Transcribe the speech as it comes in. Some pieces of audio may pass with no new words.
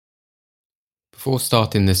Before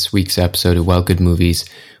starting this week's episode of Well Good Movies,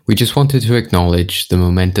 we just wanted to acknowledge the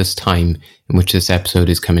momentous time in which this episode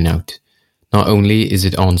is coming out. Not only is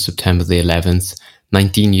it on September the 11th,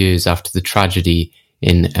 19 years after the tragedy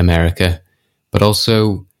in America, but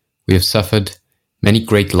also we have suffered many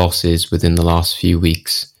great losses within the last few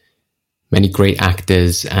weeks. Many great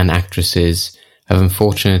actors and actresses have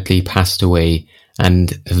unfortunately passed away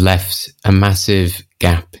and have left a massive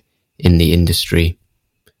gap in the industry.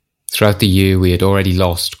 Throughout the year, we had already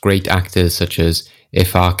lost great actors such as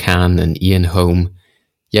Ifrah Khan and Ian Holm.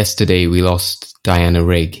 Yesterday, we lost Diana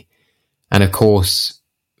Rigg. And of course,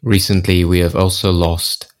 recently, we have also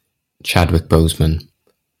lost Chadwick Boseman.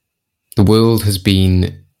 The world has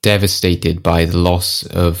been devastated by the loss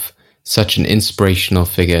of such an inspirational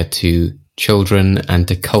figure to children and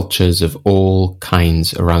to cultures of all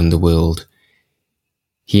kinds around the world.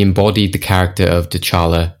 He embodied the character of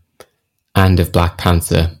T'Challa and of Black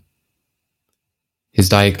Panther. His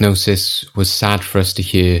diagnosis was sad for us to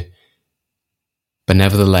hear, but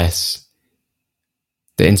nevertheless,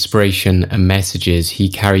 the inspiration and messages he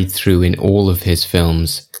carried through in all of his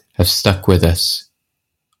films have stuck with us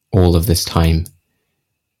all of this time.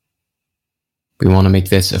 We want to make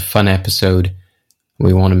this a fun episode.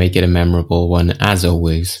 We want to make it a memorable one, as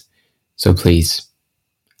always. So please,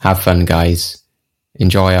 have fun, guys.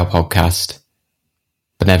 Enjoy our podcast,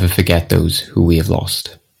 but never forget those who we have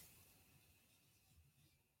lost.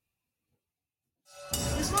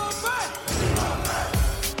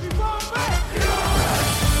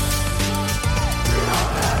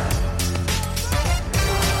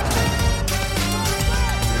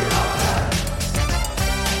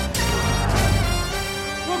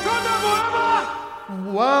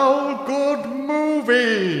 Well Good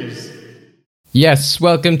Movies! Yes,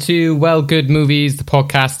 welcome to Well Good Movies, the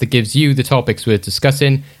podcast that gives you the topics worth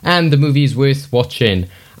discussing and the movies worth watching.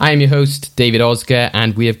 I am your host, David Oscar,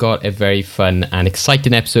 and we have got a very fun and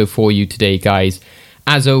exciting episode for you today, guys.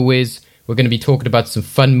 As always, we're going to be talking about some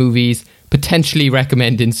fun movies, potentially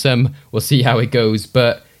recommending some. We'll see how it goes,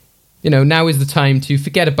 but, now is the time to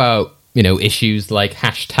forget about issues like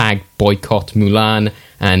hashtag boycott Mulan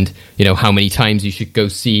and, how many times you should go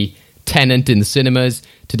see Tenet in the cinemas.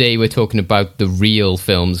 Today we're talking about the real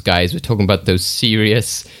films, guys. We're talking about those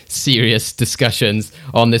serious discussions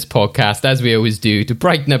on this podcast, as we always do, to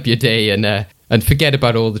brighten up your day and forget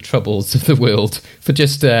about all the troubles of the world for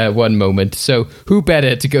just one moment. So who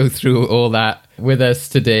better to go through all that with us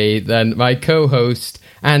today than my co-host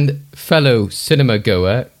and fellow cinema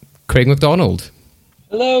goer, Craig McDonald.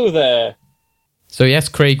 Hello there. So yes,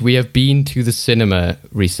 Craig, we have been to the cinema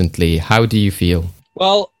recently. How do you feel?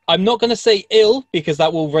 Well, I'm not going to say ill because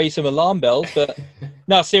that will raise some alarm bells, but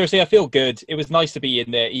no, seriously, I feel good. It was nice to be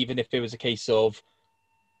in there, even if it was a case of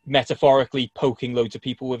metaphorically poking loads of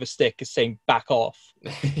people with a stick and saying "back off."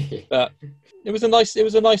 But it was a nice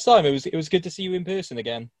time. It was good to see you in person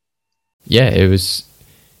again. Yeah, it was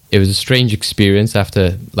a strange experience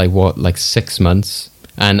after 6 months.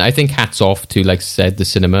 And I think hats off to, like I said, the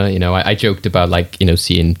cinema. I joked about,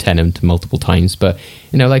 seeing Tenet multiple times. But,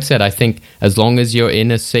 like I said, I think as long as you're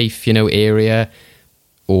in a safe, area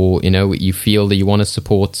or, you feel that you want to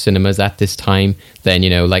support cinemas at this time, then,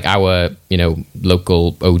 our,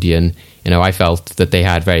 local Odeon, I felt that they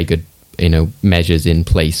had very good, measures in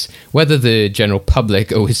place. Whether the general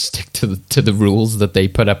public always stick to the rules that they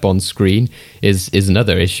put up on screen is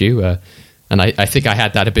another issue. And I think I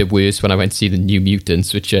had that a bit worse when I went to see the New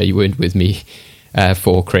Mutants, which you weren't with me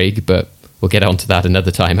for, Craig, but we'll get on to that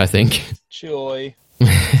another time, I think. Joy.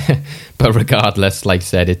 But regardless, like I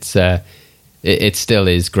said, it still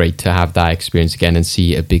is great to have that experience again and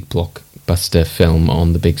see a big blockbuster film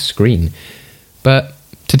on the big screen. But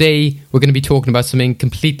today, we're going to be talking about something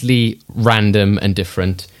completely random and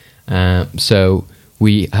different. So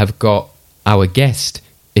we have got our guest.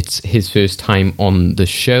 It's his first time on the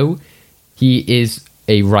show. He is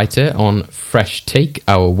a writer on Fresh Take,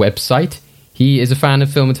 our website. He is a fan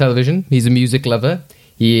of film and television. He's a music lover.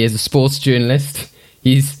 He is a sports journalist.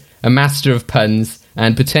 He's a master of puns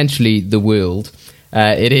and potentially the world.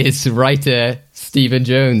 It is writer Stephen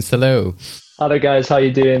Jones. Hello. Hello, guys. How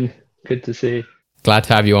you doing? Good to see you. Glad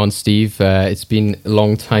to have you on, Steve. It's been a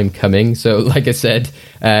long time coming. So, like I said,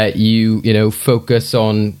 you focus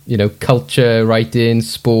on culture, writing,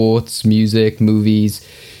 sports, music, movies.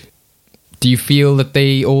 Do you feel that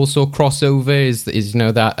they also cross over? Is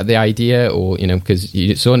that the idea, or because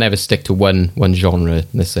you sort of never stick to one genre,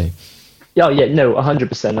 let's say? Yeah, no,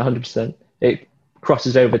 100%. It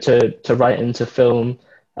crosses over to writing, to film.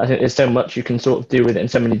 I think there's so much you can sort of do with it and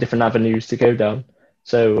so many different avenues to go down.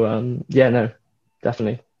 So no,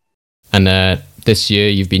 definitely. And this year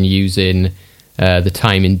you've been using the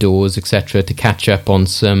time indoors, etc., to catch up on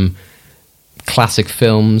some classic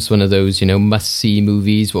films, one of those, must-see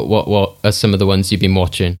movies? What are some of the ones you've been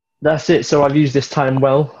watching? That's it. So I've used this time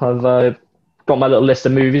well. I've got my little list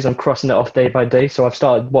of movies. I'm crossing it off day by day. So I've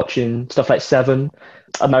started watching stuff like Seven,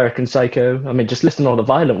 American Psycho. I mean, just listing all the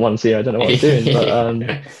violent ones here. I don't know what I'm doing,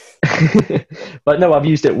 but but no, I've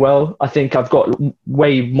used it well. I think I've got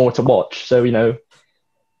way more to watch. So,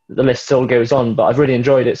 the list still goes on, but I've really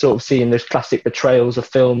enjoyed it, sort of seeing those classic betrayals of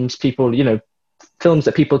films, people, films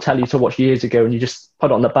that people tell you to watch years ago and you just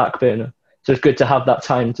put it on the back burner. So it's good to have that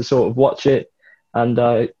time to sort of watch it and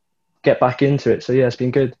get back into it. So yeah, it's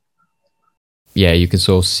been good. Yeah, you can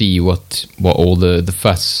sort of see what all the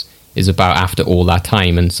fuss is about after all that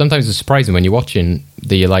time. And sometimes it's surprising when you're watching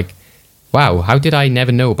that you're like, wow, how did I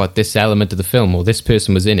never know about this element of the film, or this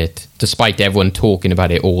person was in it? Despite everyone talking about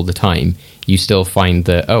it all the time, you still find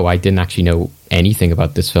that, oh, I didn't actually know anything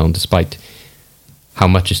about this film, despite how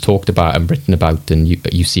much is talked about and written about, and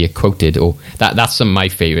you see it quoted. Or that's some of my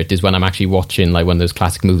favourite, is when I'm actually watching like one of those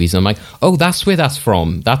classic movies and I'm like, oh, that's where that's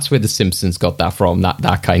from. That's where The Simpsons got that from.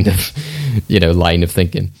 That kind of, line of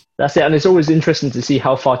thinking. That's it. And it's always interesting to see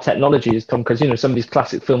how far technology has come, because, some of these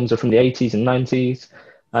classic films are from the 80s and 90s.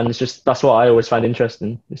 And it's just, that's what I always find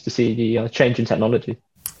interesting, is to see the change in technology.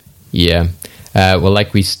 Yeah. Well,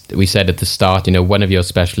 like we said at the start, one of your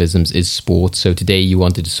specialisms is sports. So today you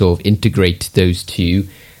wanted to sort of integrate those two.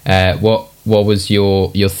 What was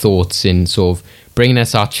your thoughts in sort of bringing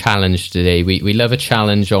us our challenge today? We love a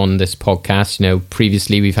challenge on this podcast.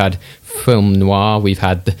 Previously we've had film noir, we've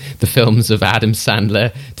had the films of Adam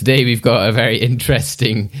Sandler. Today we've got a very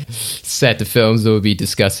interesting set of films that we'll be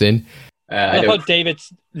discussing. I love how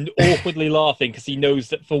David's awkwardly laughing because he knows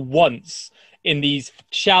that for once in these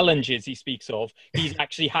challenges he speaks of, he's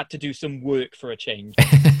actually had to do some work for a change.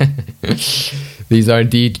 These are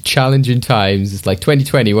indeed challenging times. It's like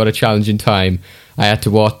 2020, what a challenging time. I had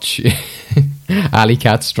to watch Alley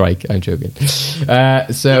Cat Strike. I'm joking. You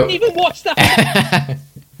didn't even watch that.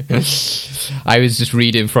 I was just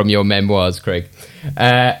reading from your memoirs, Craig.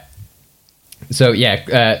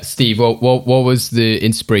 Steve, what was the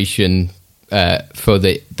inspiration for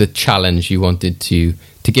the challenge you wanted to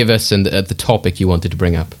give us, and the topic you wanted to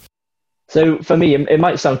bring up? So for me, it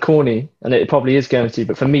might sound corny, and it probably is going to,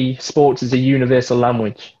 but for me, sports is a universal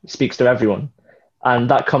language. It speaks to everyone. And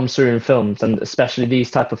that comes through in films, and especially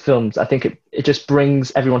these type of films. I think it just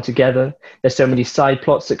brings everyone together. There's so many side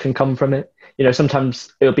plots that can come from it.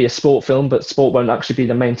 Sometimes it'll be a sport film, but sport won't actually be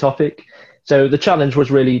the main topic. So the challenge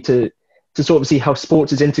was really to sort of see how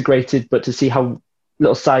sports is integrated, but to see how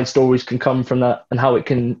little side stories can come from that and how it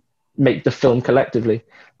can make the film collectively.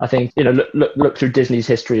 I think, look through Disney's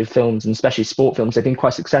history of films, and especially sport films, they've been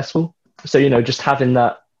quite successful. So, just having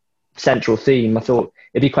that central theme, I thought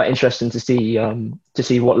it'd be quite interesting to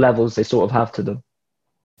see what levels they sort of have to them.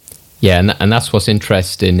 Yeah, and that's what's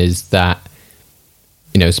interesting, is that,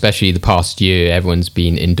 especially the past year, everyone's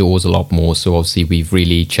been indoors a lot more. So obviously we've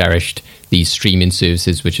really cherished these streaming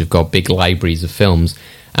services, which have got big libraries of films.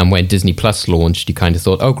 And when Disney Plus launched, you kind of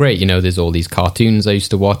thought, oh, great, there's all these cartoons I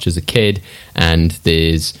used to watch as a kid, and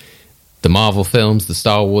there's the Marvel films, the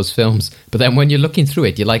Star Wars films. But then when you're looking through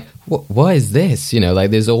it, you're like, what is this?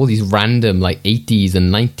 There's all these random 80s and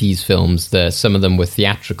 90s films. Some of them were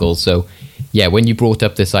theatrical. So yeah, when you brought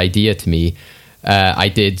up this idea to me, I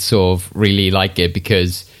did sort of really like it,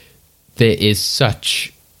 because there is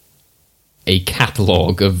such a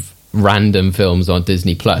catalogue of random films on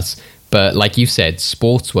Disney Plus. But like you said,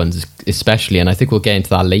 sports ones especially, and I think we'll get into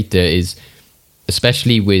that later, is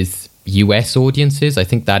especially with US audiences, I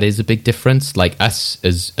think that is a big difference. Like us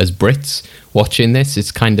as Brits watching this,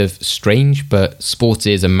 it's kind of strange, but sports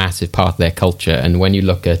is a massive part of their culture. And when you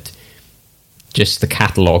look at just the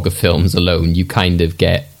catalogue of films alone, you kind of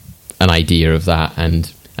get an idea of that,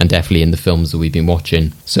 and definitely in the films that we've been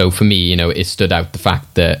watching. So for me, it stood out the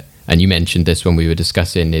fact that, and you mentioned this when we were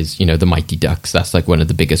discussing, is, the Mighty Ducks. That's like one of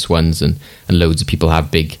the biggest ones, and loads of people have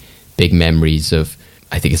big memories of,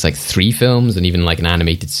 I think it's like 3 films and even like an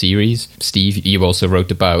animated series. Steve, you also wrote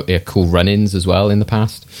about Cool Runnings as well in the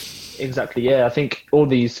past. Exactly, yeah. I think all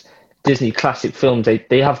these Disney classic films,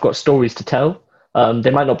 they have got stories to tell. They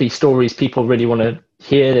might not be stories people really want to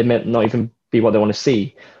hear. They might not even be what they want to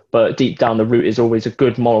see. But deep down, the root is always a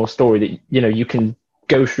good moral story that, you can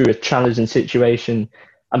go through a challenging situation,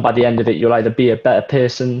 and by the end of it, you'll either be a better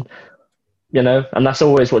person, and that's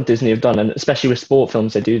always what Disney have done. And especially with sport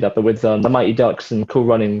films, they do that. But with the Mighty Ducks and Cool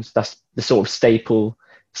Runnings, that's the sort of staple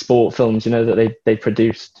sport films, that they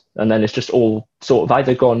produced. And then it's just all sort of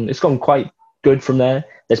it's gone quite good from there.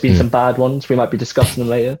 There's been some bad ones. We might be discussing them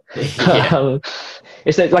later.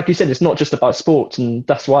 it's like you said, it's not just about sports, and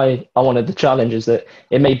that's why I wanted the challenge. Is that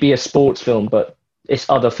it may be a sports film, but it's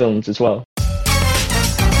other films as well.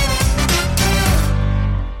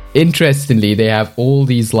 Interestingly, they have all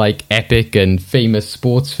these like epic and famous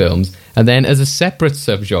sports films, and then as a separate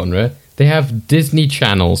subgenre, they have Disney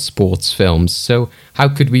Channel sports films. So how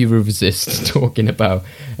could we resist talking about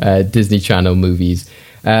Disney Channel movies?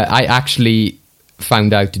 I actually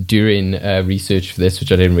found out during research for this,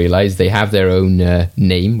 which I didn't realize, they have their own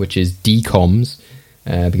name, which is DCOMs,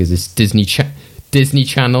 because it's Disney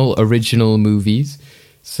Channel original movies.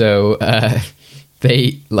 So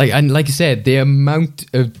they like I said, the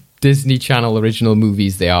amount of Disney Channel original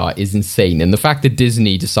movies there are is insane, and the fact that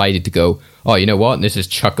Disney decided to go, oh, you know what, let's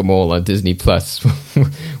just chuck them all on Disney Plus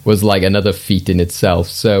was like another feat in itself.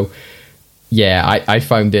 So yeah, I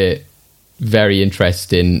found it very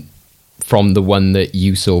interesting from the one that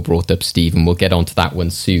you saw brought up, Steve, and we'll get onto that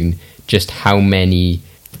one soon, just how many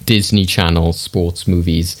Disney Channel sports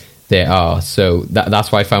movies there are. So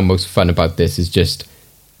that's what I found most fun about this, is just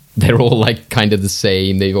they're all like kind of the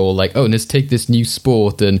same. They've all like, oh, let's take this new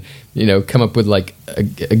sport and, you know, come up with like a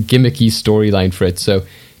gimmicky storyline for it. So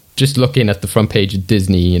just looking at the front page of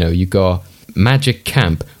Disney, you know, you got Magic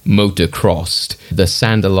Camp, Motocrossed, The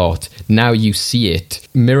Sand-A-Lot, Now You See It,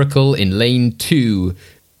 Miracle in Lane 2,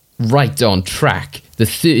 Right on Track, The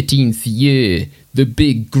 13th Year, The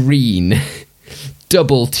Big Green,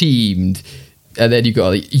 Double Teamed, and then you got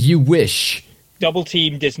like, You Wish. Double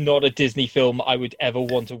Teamed is not a Disney film I would ever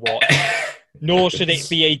want to watch. Nor should it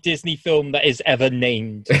be a Disney film that is ever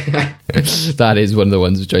named. That is one of the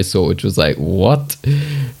ones which I saw, which was like, what?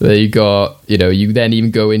 There you got, you know, you then even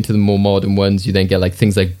go into the more modern ones. You then get like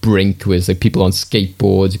things like Brink, with like people on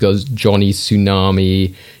skateboards. You got Johnny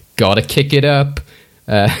Tsunami, Gotta Kick It Up,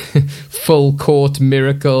 Full Court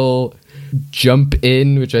Miracle, Jump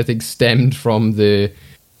In, which I think stemmed from the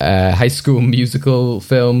High School Musical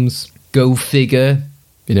films. Go Figure,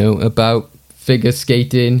 you know, about figure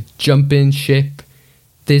skating, Jumping Ship.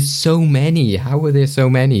 There's so many. How are there so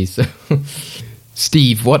many? So,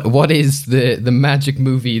 Steve, what is the magic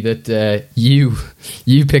movie that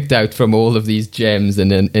you picked out from all of these gems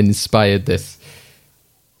and inspired this?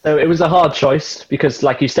 So it was a hard choice because,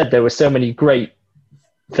 like you said, there were so many great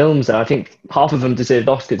films there. I think half of them deserved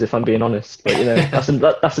Oscars, if I'm being honest. But you know,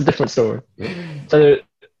 that's a different story. So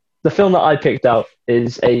the film that I picked out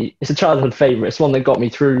is it's a childhood favorite. It's one that got me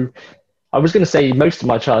through, I was going to say most of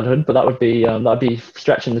my childhood, but that'd be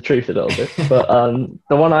stretching the truth a little bit. But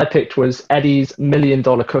the one I picked was Eddie's $1 Million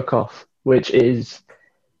Cook-Off, which is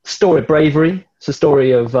a story of bravery. It's a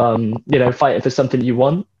story of you know, fighting for something you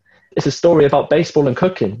want. It's a story about baseball and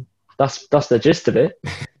cooking. That's the gist of it.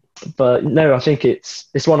 But no, I think it's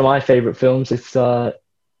one of my favorite films. It's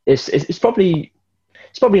probably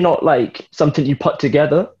not like something you put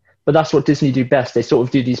together, but that's what Disney do best. They sort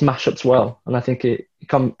of do these mashups well, and I think it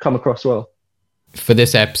come across well. For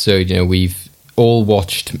this episode, you know, we've all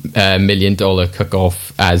watched $1 Million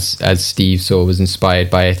Cook-Off, as Steve saw, was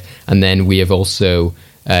inspired by it, and then we have also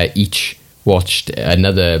each watched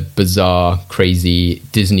another bizarre, crazy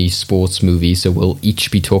Disney sports movie, so we'll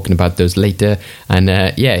each be talking about those later. And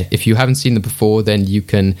yeah, if you haven't seen them before, then you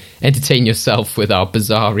can entertain yourself with our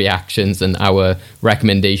bizarre reactions and our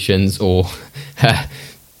recommendations or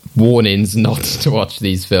warnings not to watch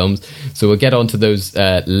these films. So we'll get onto those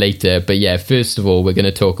later. But yeah, first of all, we're going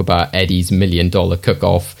to talk about Eddie's $1 Million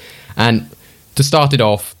Cook-Off. And to start it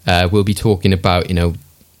off, we'll be talking about, you know,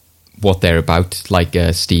 what they're about, like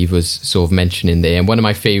Steve was sort of mentioning there. And one of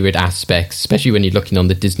my favorite aspects, especially when you're looking on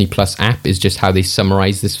the Disney Plus app, is just how they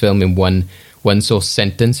summarize this film in one sort of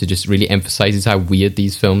sentence. It just really emphasizes how weird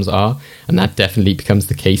these films are, and that definitely becomes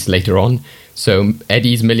the case later on. So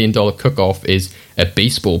Eddie's $1 Million Cook-Off is a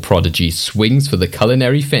baseball prodigy swings for the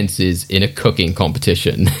culinary fences in a cooking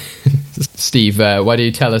competition. Steve, why don't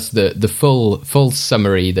you tell us the full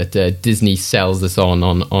summary that Disney sells this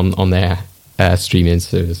on their streaming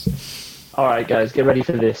service? All right, guys, get ready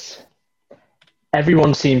for this.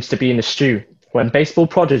 Everyone seems to be in a stew when baseball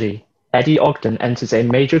prodigy Eddie Ogden enters a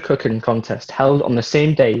major cooking contest held on the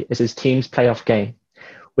same day as his team's playoff game.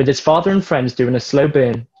 With his father and friends doing a slow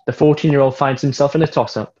burn, the 14-year-old finds himself in a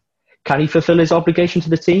toss-up. Can he fulfill his obligation to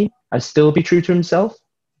the team and still be true to himself?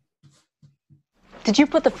 Did you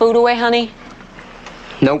put the food away, honey?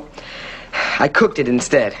 Nope. I cooked it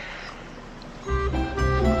instead.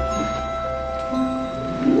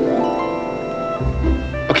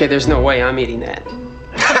 Okay, there's no way I'm eating that.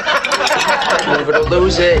 Move it or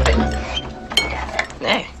lose it.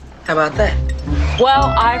 Hey, how about that? Well,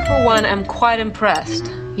 I, for one, am quite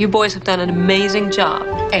impressed. You boys have done an amazing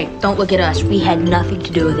job. Hey, don't look at us. We had nothing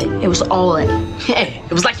to do with it. It was all Eddie. Hey,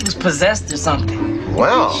 it was like he was possessed or something.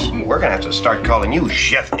 Well, we're gonna have to start calling you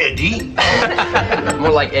Chef Eddie. More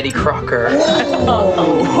like Eddie Crocker.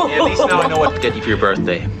 Yeah, at least now I know what to get you for your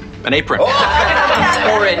birthday. An apron.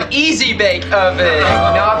 Or an easy bake oven.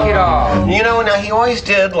 Knock it off. You know, now he always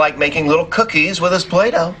did like making little cookies with his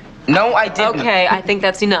Play-Doh. No, I didn't. Okay, I think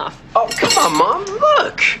that's enough. Oh, come on, Mom.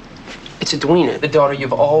 Look. It's Edwina, the daughter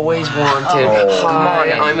you've always wanted.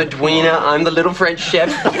 Hi, I'm Edwina. I'm the little French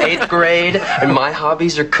chef, 8th grade, and my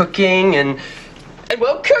hobbies are cooking and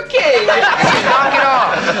well, cooking. Knock it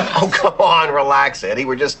off. Oh, come on, relax, Eddie.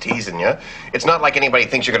 We're just teasing you. It's not like anybody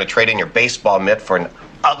thinks you're gonna trade in your baseball mitt for an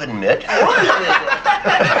oven mitt.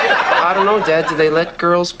 I don't know, Dad. Do they let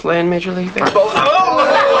girls play in Major League Baseball?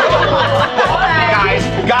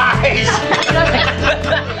 Guys!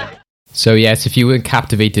 So yes, if you weren't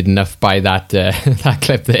captivated enough by that that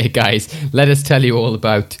clip there, guys, let us tell you all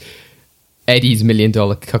about Eddie's $1 Million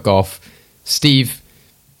Cook-Off. Steve,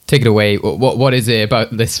 take it away. What is it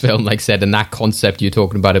about this film, like I said, and that concept you're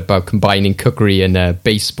talking about combining cookery and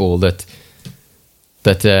baseball that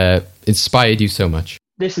inspired you so much?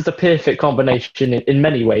 This is the perfect combination in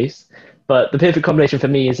many ways, but the perfect combination for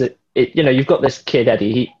me is that you've got this kid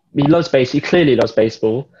Eddie. He loves baseball. He clearly loves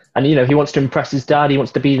baseball, and he wants to impress his dad. He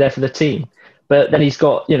wants to be there for the team, but then he's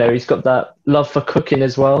got that love for cooking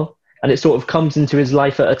as well, and it sort of comes into his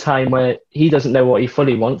life at a time where he doesn't know what he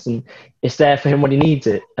fully wants, and it's there for him when he needs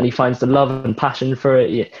it, and he finds the love and passion for it.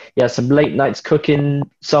 He has some late nights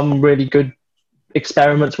cooking, some really good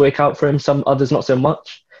experiments work out for him, some others not so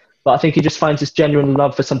much. But I think he just finds this genuine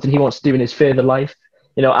love for something he wants to do in his further life.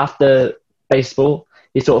 After baseball,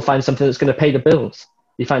 he sort of finds something that's going to pay the bills.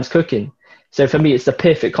 He finds cooking. So for me, it's the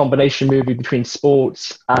perfect combination movie between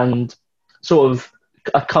sports and sort of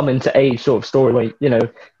a coming to age sort of story where,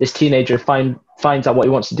 this teenager finds out what he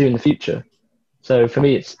wants to do in the future. So for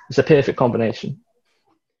me, it's a perfect combination.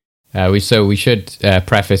 We should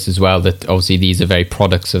preface as well that obviously these are very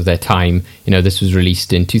products of their time. This was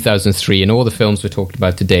released in 2003, and all the films we're talking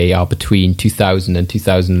about today are between 2000 and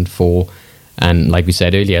 2004. And like we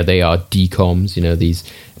said earlier, they are DCOMs, these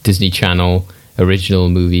Disney Channel original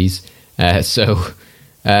movies. It's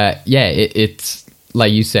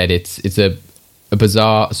like you said, it's a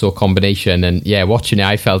bizarre sort of combination. And yeah, watching it,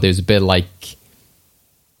 I felt it was a bit like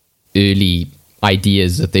early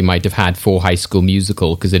ideas that they might have had for High School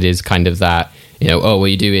Musical, because it is kind of that, what are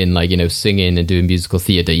you doing, singing and doing musical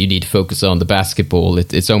theatre, you need to focus on the basketball.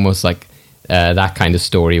 It's almost like that kind of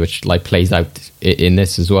story, which plays out in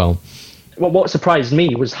this as well. Well, what surprised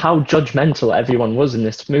me was how judgmental everyone was in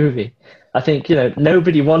this movie. I think,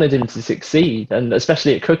 nobody wanted him to succeed, and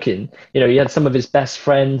especially at cooking. He had some of his best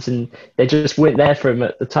friends, and they just weren't there for him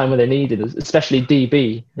at the time when they needed it, especially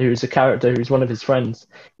DB, who's a character who's one of his friends.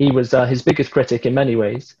 He was his biggest critic in many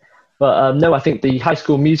ways. But no, I think the High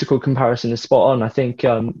School Musical comparison is spot on. I think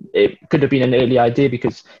it could have been an early idea,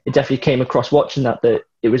 because it definitely came across watching that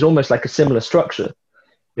it was almost like a similar structure.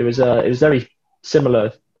 It was very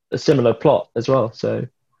similar, a similar plot as well. So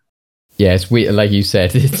yeah, it's weird, like you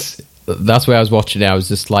said. That's where I was watching it. I was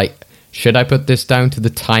just like, should I put this down to the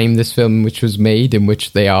time this film which was made, in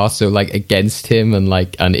which they are so against him, and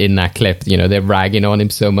in that clip, they're ragging on him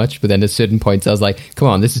so much. But then at certain points I was like, come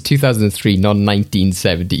on, this is 2003, not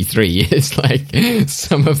 1973. It's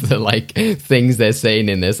some of the things they're saying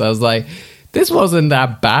in this, I was like, this wasn't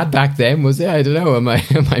that bad back then, was it? I don't know. Am I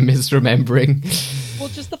misremembering? Well,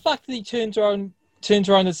 just the fact that he turns around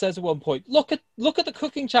and says at one point, look at the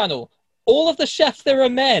cooking channel. All of the chefs there are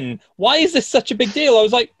men. Why is this such a big deal? I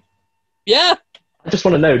was like, yeah. I just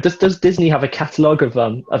want to know, does Disney have a catalogue of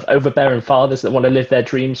overbearing fathers that want to live their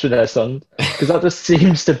dreams through their sons? Because that just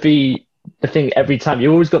seems to be the thing every time.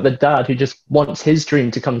 You always got the dad who just wants his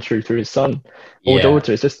dream to come true through his son or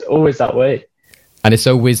daughter. It's just always that way. And it's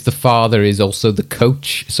always the father is also the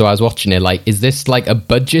coach. So I was watching it is this a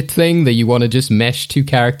budget thing that you want to just mesh two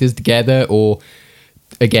characters together? Or,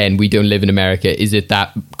 again, we don't live in America. Is it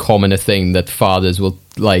that common a thing that fathers will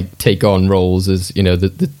take on roles as,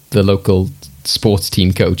 the local sports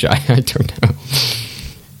team coach? I don't know.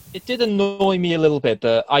 It did annoy me a little bit.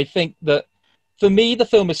 I think that for me, the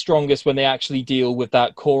film is strongest when they actually deal with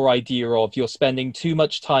that core idea of you're spending too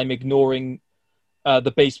much time ignoring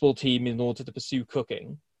the baseball team in order to pursue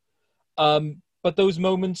cooking. But those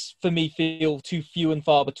moments for me feel too few and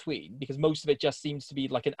far between, because most of it just seems to be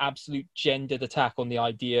an absolute gendered attack on the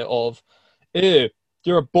idea of,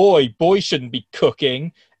 you're a boy, boys shouldn't be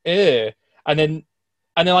cooking. And then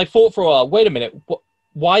I thought for a while, wait a minute,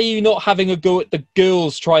 why are you not having a go at the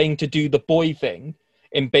girls trying to do the boy thing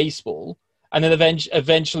in baseball? and then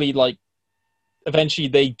eventually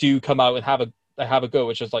they do come out and have a go,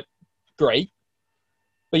 which is like great.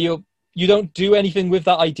 But you don't do anything with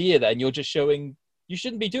that idea. Then you're just showing you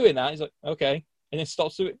shouldn't be doing that. He's like, okay, and then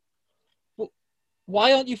stops doing it. Well,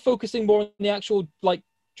 why aren't you focusing more on the actual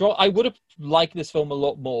draw? I would have liked this film a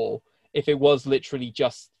lot more if it was literally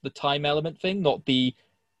just the time element thing, not the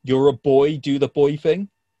you're a boy, do the boy thing.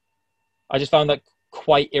 I just found that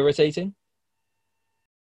quite irritating.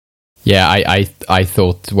 Yeah, I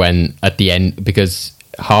thought when at the end, because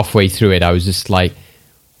halfway through it, I was just like,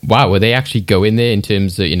 wow, were they actually going there in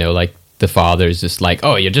terms of, like the father is just like,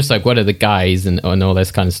 oh, you're just like one of the guys and all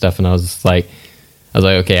this kind of stuff. And I was like,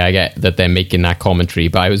 okay, I get that they're making that commentary,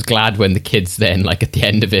 but I was glad when the kids then, like at the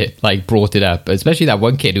end of it, like brought it up, especially that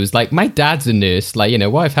one kid who was like, my dad's a nurse, like,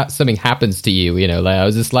 what if something happens to you, like I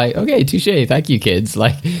was just like, okay, touche, thank you kids,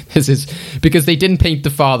 like this is, because they didn't paint the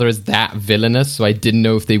father as that villainous, so I didn't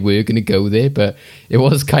know if they were going to go there, but it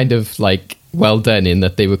was kind of like well done in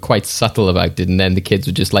that they were quite subtle about it, and then the kids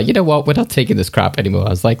were just like, you know what, we're not taking this crap anymore. I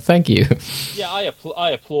was like, thank you. Yeah,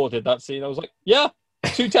 I applauded that scene. I was like, yeah,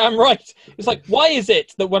 too damn right. It's like, why is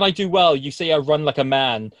it that when I do well, you say I run like a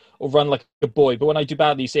man or run like a boy, but when I do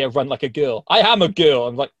badly, you say I run like a girl? I am a girl.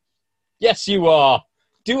 I'm like, yes, you are.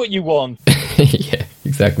 Do what you want. Yeah,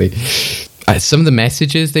 exactly. Some of the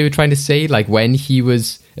messages they were trying to say, like when he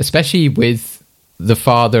was, especially with the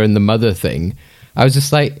father and the mother thing, I was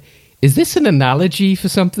just like, is this an analogy for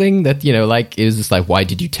something that, like, it was just like, why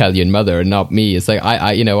did you tell your mother and not me? It's like,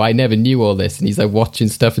 I never knew all this. And he's like watching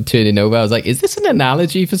stuff and turning over. I was like, is this an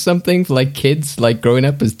analogy for something for like kids, like growing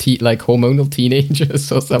up as like hormonal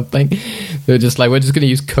teenagers or something? They're just like, we're just going to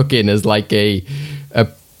use cooking as like a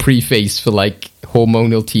preface for like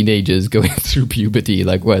hormonal teenagers going through puberty,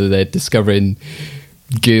 like whether they're discovering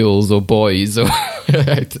girls or boys. Or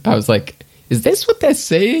I was like, is this what they're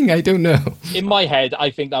saying? I don't know. In my head, I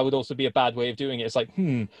think that would also be a bad way of doing it. It's like,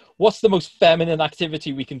 what's the most feminine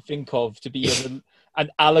activity we can think of to be an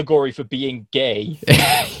allegory for being gay?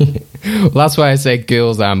 Well, that's why I said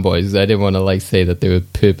girls and boys. I didn't want to like say that they were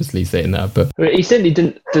purposely saying that, but he certainly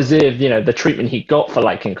didn't deserve, the treatment he got for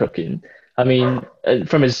liking cooking. I mean,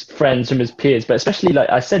 from his friends, from his peers, but especially, like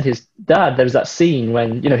I said, his dad, there was that scene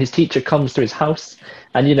when, his teacher comes to his house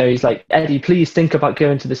and, he's like, Eddie, please think about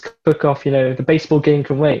going to this cook-off, the baseball game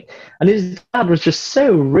can wait. And his dad was just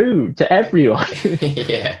so rude to everyone.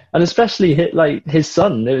 Yeah. And especially, his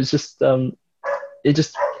son. It was just,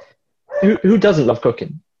 who doesn't love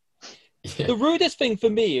cooking? Yeah. The rudest thing for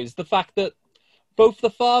me is the fact that both the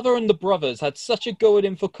father and the brothers had such a go at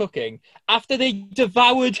him for cooking after they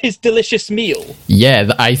devoured his delicious meal.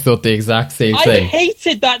 Yeah, I thought the exact same thing. I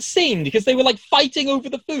hated that scene because they were like fighting over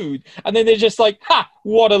the food and then they're just like, ha,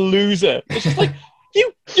 what a loser. It's just like,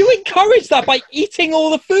 you encourage that by eating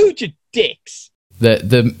all the food, you dicks.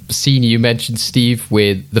 The scene you mentioned, Steve,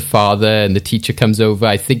 where the father and the teacher comes over,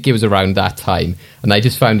 I think it was around that time. And I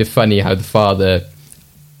just found it funny how the father,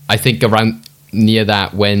 I think around near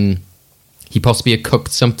that when he possibly had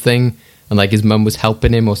cooked something and like his mum was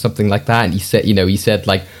helping him or something like that. And he said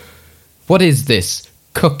like, what is this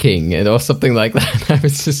cooking? Or something like that. And I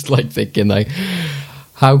was just like thinking like,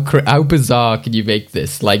 how bizarre can you make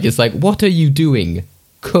this? Like, it's like, what are you doing?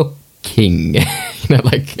 Cooking.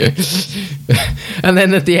 Like, and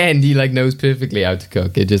then at the end he like knows perfectly how to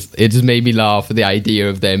cook. It just made me laugh at the idea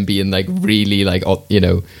of them being like really like,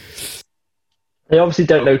 They obviously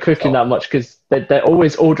don't know cooking that much because they're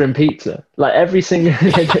always ordering pizza. Like every single,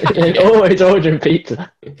 they're always ordering pizza.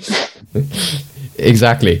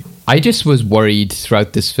 Exactly. I just was worried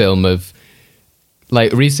throughout this film of,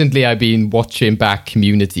 like, recently I've been watching back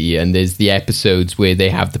Community, and there's the episodes where they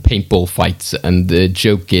have the paintball fights, and the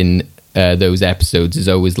joke in those episodes is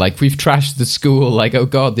always like, we've trashed the school. Like, oh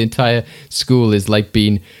God, the entire school is like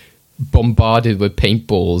being bombarded with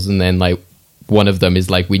paintballs, and then like, one of them is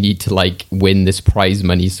like, we need to like win this prize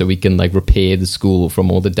money so we can like repair the school from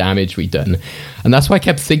all the damage we've done. And that's why I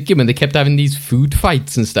kept thinking when they kept having these food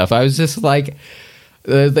fights and stuff, I was just like,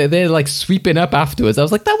 they're like sweeping up afterwards. I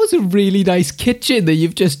was like, that was a really nice kitchen that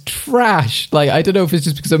you've just trashed. Like, I don't know if it's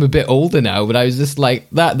just because I'm a bit older now, but I was just like,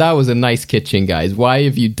 that was a nice kitchen, guys. Why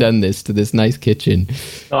have you done this to this nice kitchen?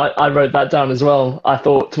 I wrote that down as well. I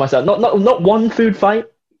thought to myself, not one food fight,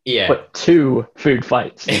 but two food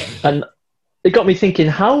fights. And it got me thinking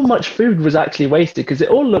how much food was actually wasted because it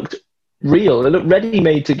all looked real. It looked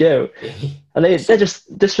ready-made to go. And they're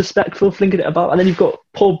just disrespectful, flinging it about. And then you've got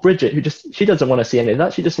poor Bridget, who she doesn't want to see any of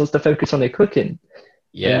that. She just wants to focus on her cooking.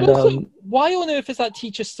 Yeah. And also, why on earth is that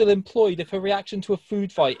teacher still employed if her reaction to a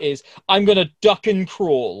food fight is, I'm going to duck and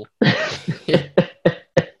crawl?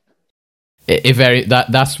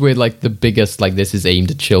 That's where like the biggest like this is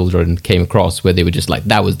aimed at children came across, where they were just like,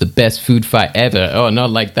 that was the best food fight ever. Oh, not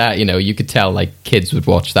like that, you know. You could tell like kids would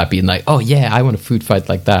watch that being like, oh yeah, I want a food fight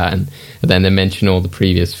like that, and then they mention all the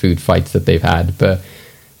previous food fights that they've had. But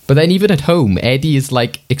then even at home, Eddie is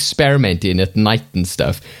like experimenting at night and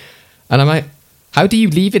stuff, and I'm like, how do you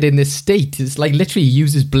leave it in this state? It's like literally he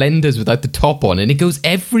uses blenders without the top on and it goes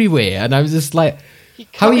everywhere, and I was just like, he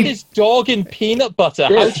covered his dog in peanut butter.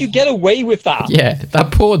 How did you get away with that? Yeah,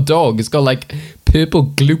 that poor dog has got like purple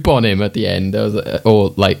gloop on him at the end, or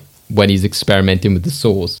like when he's experimenting with the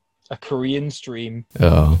sauce. A Korean stream.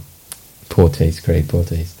 Oh, poor taste, Craig, poor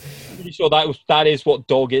taste. I'm pretty sure that is what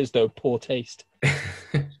dog is, though. Poor taste.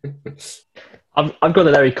 I've got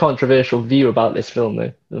a very controversial view about this film,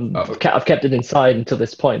 though. I've kept it inside until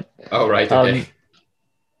this point. Oh, right, okay.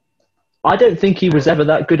 I don't think he was ever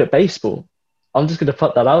that good at baseball. I'm just going to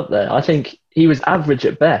put that out there. I think he was average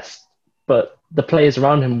at best, but the players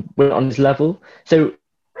around him weren't on his level. So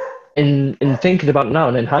in thinking about it now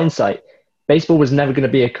and in hindsight, baseball was never going to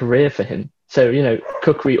be a career for him. So, you know,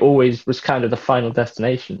 cookery always was kind of the final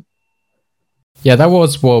destination. Yeah, that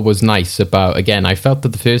was what was nice about, again, I felt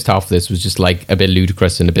that the first half of this was just like a bit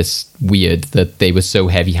ludicrous and a bit weird that they were so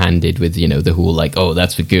heavy-handed with, you know, the whole like, oh,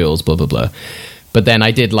 that's for girls, blah, blah, blah. But then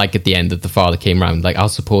I did like at the end that the father came around, like, I'll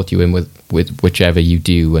support you in with whichever you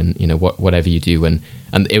do and, you know, whatever you do. And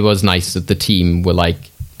it was nice that the team were like,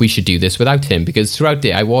 we should do this without him. Because throughout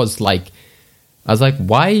it, I was like,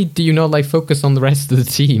 why do you not like focus on the rest of the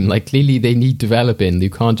team? Like, clearly they need developing. You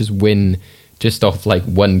can't just win just off like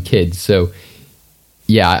one kid. So,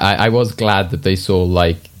 yeah, I was glad that they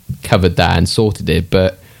covered that and sorted it.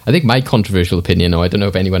 But I think my controversial opinion, or I don't know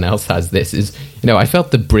if anyone else has this, is, you know, I felt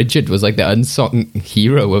that Bridget was like the unsung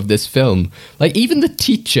hero of this film. Like, even the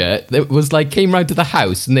teacher that was like, came round to the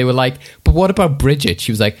house and they were like, but what about Bridget?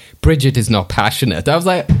 She was like, Bridget is not passionate. I was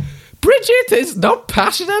like, Bridget is not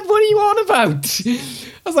passionate? What are you on about? I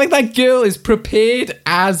was like, that girl is prepared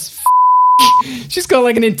as she's got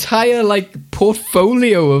like an entire like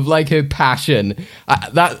portfolio of like her passion.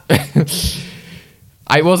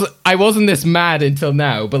 I wasn't this mad until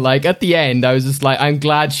now, but like at the end, I was just like, I'm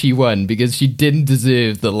glad she won because she didn't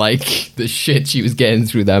deserve the shit she was getting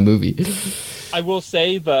through that movie. I will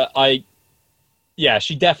say that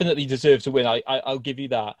she definitely deserved to win. I'll give you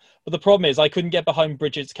that. But the problem is I couldn't get behind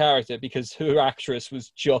Bridget's character because her actress was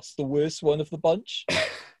just the worst one of the bunch.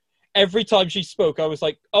 Every time she spoke, I was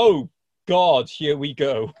like, oh God, here we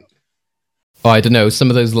go. Oh, I don't know.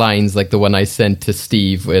 Some of those lines, like the one I sent to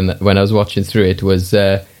Steve when I was watching through it, was,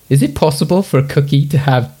 is it possible for a cookie to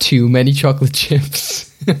have too many chocolate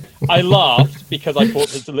chips? I laughed because I thought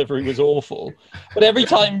the delivery was awful. But every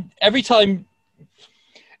time...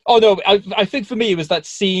 Oh, no, I think for me it was that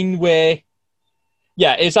scene where...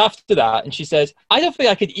 Yeah, it's after that, and she says, I don't think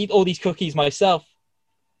I could eat all these cookies myself,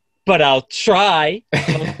 but I'll try.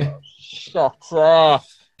 Shut up.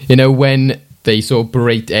 You know, when they sort of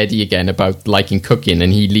berate Eddie again about liking cooking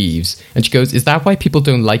and he leaves, and she goes, is that why people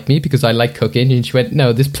don't like me? Because I like cooking? And she went,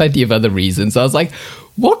 no, there's plenty of other reasons. I was like,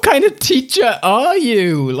 what kind of teacher are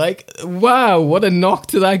you? Like, wow, what a knock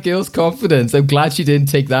to that girl's confidence. I'm glad she didn't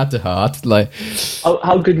take that to heart. Like,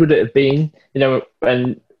 how good would it have been, you know,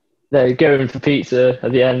 when they're going for pizza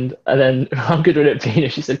at the end, and then how good would it have been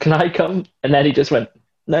if she said, can I come? And then he just went,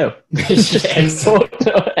 no.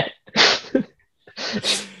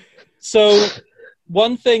 So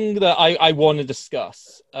one thing that I want to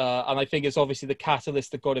discuss, and I think it's obviously the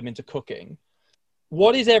catalyst that got him into cooking.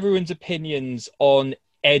 What is everyone's opinions on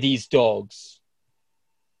Eddie's dogs?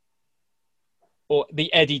 Or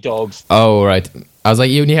the Eddie dogs? Oh, right. I was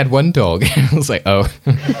like, you only had one dog. I was like, oh.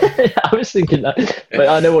 I was thinking that, but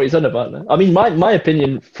I know what he's on about now. I mean, my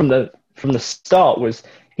opinion from the start was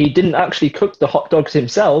he didn't actually cook the hot dogs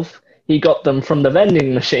himself. He got them from the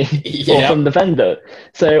vending machine or from the vendor.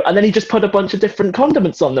 So, and then he just put a bunch of different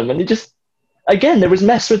condiments on them, and there was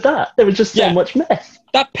mess with that. There was just so much mess.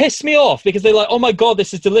 That pissed me off because they're like, oh my God,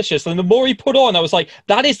 this is delicious. And the more he put on, I was like,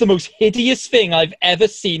 that is the most hideous thing I've ever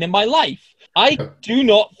seen in my life. I do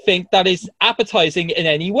not think that is appetizing in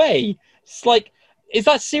any way. It's like, is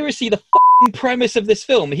that seriously the premise of this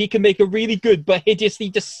film? He can make a really good but hideously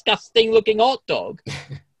disgusting looking hot dog.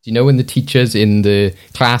 Do you know when the teacher's in the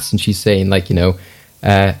class and she's saying, like, you know,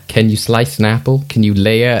 can you slice an apple? Can you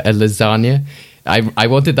layer a lasagna? I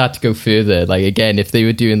wanted that to go further. Like, again, if they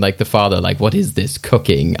were doing, like, the father, like, what is this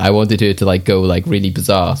cooking? I wanted her to, like, go, like, really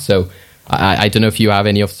bizarre. So I don't know if you have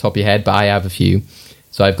any off the top of your head, but I have a few.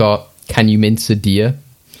 So I've got, can you mince a deer?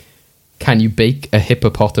 Can you bake a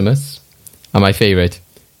hippopotamus? And my favourite,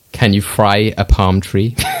 can you fry a palm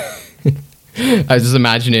tree? I was just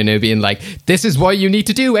imagining her being like, this is what you need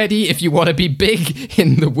to do, Eddie, if you want to be big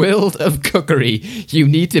in the world of cookery. You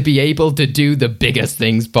need to be able to do the biggest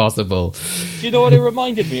things possible. Do you know what it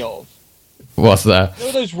reminded me of? What's that? You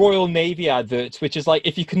know those Royal Navy adverts, which is like,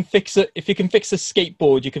 if you can fix a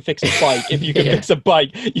skateboard, you can fix a bike. If you can fix a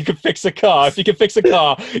bike, you can fix a car. If you can fix a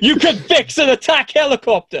car, you can fix an attack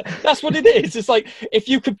helicopter. That's what it is. It's like, if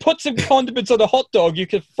you could put some condiments on a hot dog, you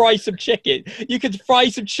could fry some chicken. You could fry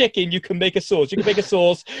some chicken, you can make a sauce. You can make a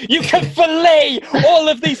sauce, you can fillet all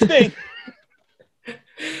of these things.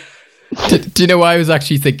 Do you know what I was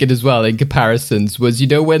actually thinking as well in comparisons was, you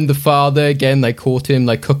know, when the father again like caught him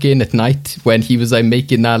like cooking at night when he was like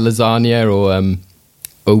making that lasagna or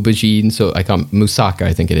aubergine, so moussaka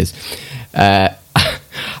I think it is. I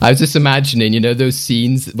was just imagining, you know, those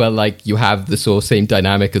scenes where like you have the sort of same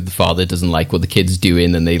dynamic of the father doesn't like what the kid's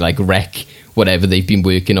doing and they like wreck whatever they've been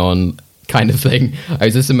working on kind of thing. I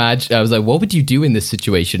was like, what would you do in this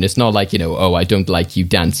situation? It's not like, you know, oh, I don't like you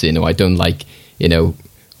dancing, or I don't like, you know,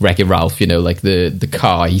 Wreck-It Ralph, you know, like the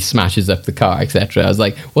car, he smashes up the car, etc. I was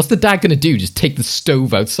like, what's the dad gonna do? Just take the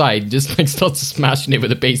stove outside and just like start smashing it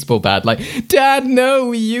with a baseball bat? Like, Dad, no,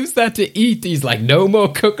 we use that to eat. He's like, no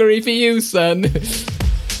more cookery for you, son.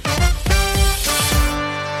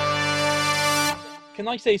 Can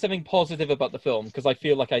I say something positive about the film? Because I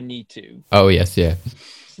feel like I need to. Oh, yes, yeah.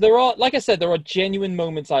 So there are, like I said, there are genuine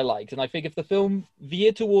moments I liked. And I think if the film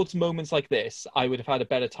veered towards moments like this, I would have had a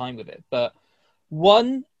better time with it. But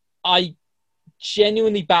one, I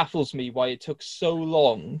genuinely baffles me why it took so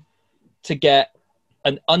long to get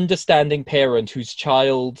an understanding parent whose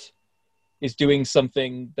child is doing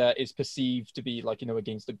something that is perceived to be like, you know,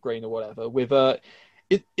 against the grain or whatever. With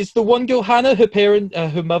it's the one girl, Hannah,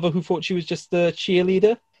 her mother, who thought she was just the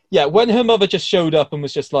cheerleader. Yeah, when her mother just showed up and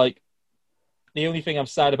was just like, the only thing I'm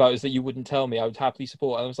sad about is that you wouldn't tell me, I would happily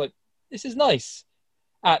support. And I was like, this is nice.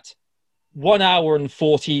 At 1 hour and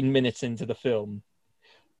 14 minutes into the film.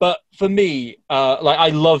 But for me, like, I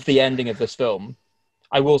love the ending of this film,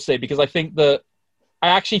 I will say, because I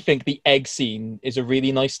actually think the egg scene is a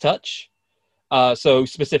really nice touch. So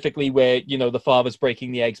specifically where, you know, the father's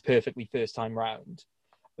breaking the eggs perfectly first time round,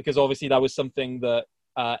 because obviously that was something that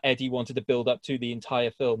Eddie wanted to build up to the entire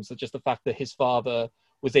film. So just the fact that his father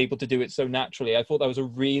was able to do it so naturally, I thought that was a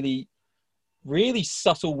really, really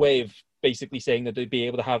subtle way of basically saying that they'd be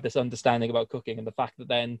able to have this understanding about cooking. And the fact that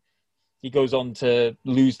then he goes on to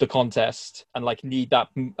lose the contest and like need that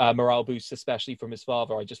morale boost, especially from his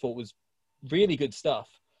father, I just thought was really good stuff.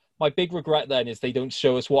 My big regret then is they don't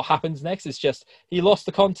show us what happens next. It's just, he lost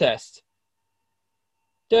the contest.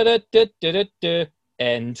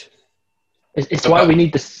 End. It's why we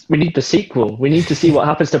need the sequel. We need to see what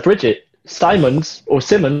happens to Bridget Simmons or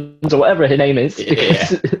whatever her name is.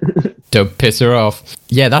 Don't piss her off.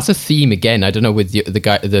 Yeah, that's a theme again. I don't know with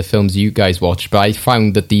the films you guys watch, but I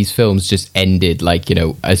found that these films just ended like, you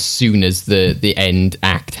know, as soon as the end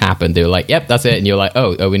act happened, they were like, yep, that's it. And you're like,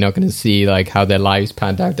 oh, are we not going to see like how their lives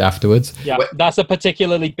panned out afterwards? Yeah, that's a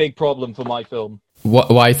particularly big problem for my film.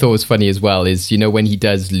 What I thought was funny as well is, you know, when he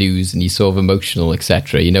does lose and he's sort of emotional,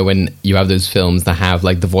 etc. You know, when you have those films that have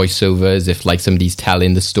like the voiceovers, if like somebody's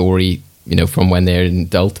telling the story, you know, from when they're an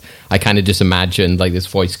adult, I kind of just imagined like this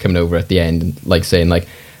voice coming over at the end and like saying like,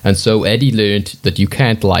 and so Eddie learned that you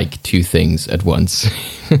can't like two things at once.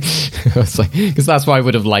 I was like, because that's why I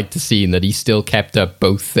would have liked to see that he still kept up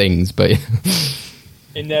both things, but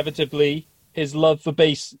inevitably his love for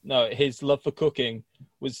cooking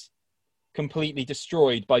was completely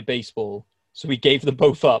destroyed by baseball, so he gave them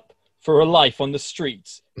both up for a life on the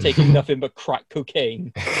streets, taking nothing but crack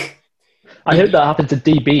cocaine. I hope that happened to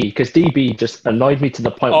DB, because DB just annoyed me to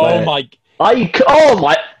the point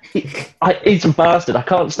he's a bastard. I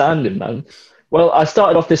can't stand him, man. Well, I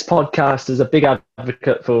started off this podcast as a big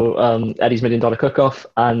advocate for Eddie's $1 Million Cook-Off,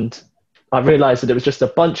 and I realised that it was just a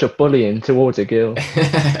bunch of bullying towards a girl.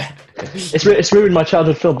 It's ruined my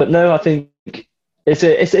childhood film, but no, I think it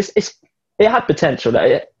had potential.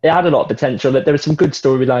 It had a lot of potential. There were some good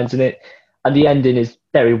storylines in it, and the ending is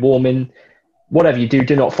very warming. Whatever you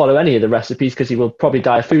do not follow any of the recipes, because you will probably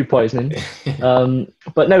die of food poisoning.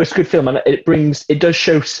 But no, it's a good film, and it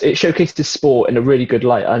showcases sport in a really good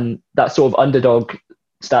light, and that sort of underdog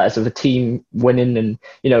status of a team winning and,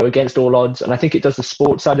 you know, against all odds. And I think it does the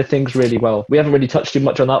sports side of things really well. We haven't really touched too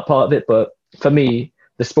much on that part of it, but for me,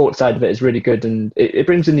 the sports side of it is really good, and it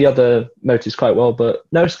brings in the other motives quite well. But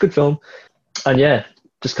no, it's a good film, and yeah,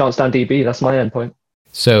 just can't stand DB. That's my end point.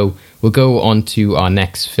 So we'll go on to our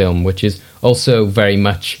next film, which is also very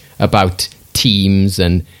much about teams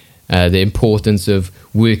and the importance of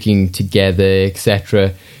working together,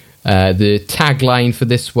 etc. The tagline for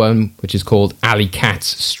this one, which is called Alley Cats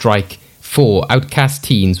Strike, 4 outcast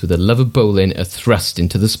teens with a love of bowling are thrust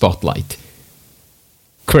into the spotlight.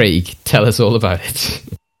 Craig, tell us all about it.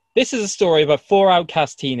 This is a story about 4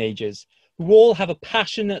 outcast teenagers who all have a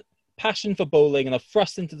passion for bowling and are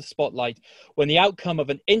thrust into the spotlight when the outcome of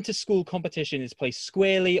an inter-school competition is placed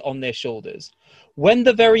squarely on their shoulders. When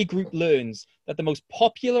the very group learns that the most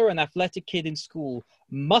popular and athletic kid in school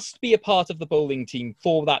must be a part of the bowling team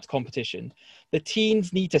for that competition, the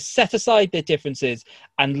teens need to set aside their differences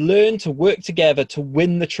and learn to work together to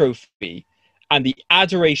win the trophy and the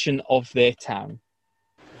adoration of their town.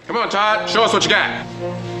 Come on, Todd. Show us what you got.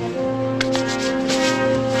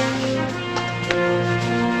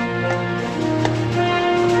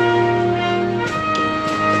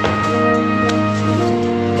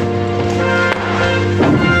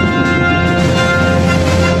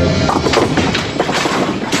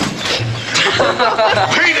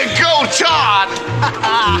 Way to go, Todd!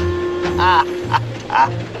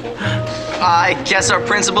 I guess our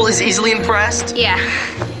principal is easily impressed. Yeah.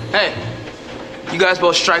 Hey, you guys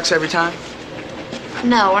both strikes every time?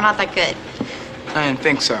 No, we're not that good. I didn't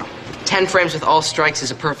think so. 10 frames with all strikes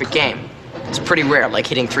is a perfect game. It's pretty rare, like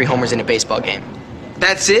hitting 3 homers in a baseball game.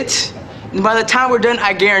 That's it? And by the time we're done,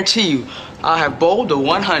 I guarantee you, I'll have bowled to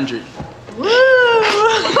 100. Woo!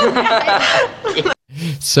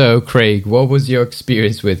 So, Craig, what was your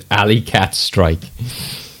experience with Alley Cat Strike?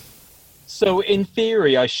 So, in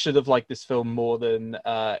theory, I should have liked this film more than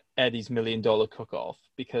Eddie's $1 Million Cook-Off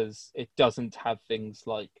because it doesn't have things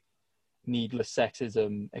like needless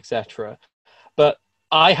sexism, etc. But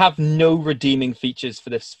I have no redeeming features for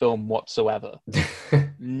this film whatsoever.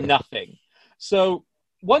 Nothing. So,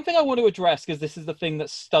 one thing I want to address, because this is the thing that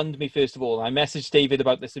stunned me first of all, and I messaged David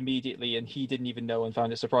about this immediately, and he didn't even know and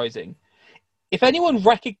found it surprising. If anyone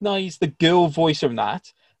recognized the girl voice from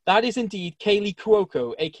that is indeed Kaylee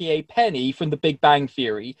Cuoco, aka Penny from The Big Bang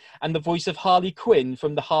Theory, and the voice of Harley Quinn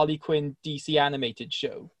from the Harley Quinn DC animated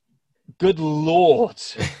show. Good Lord.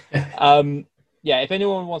 Yeah, if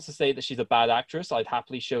anyone wants to say that she's a bad actress, I'd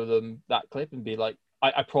happily show them that clip and be like,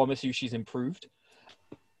 I promise you she's improved.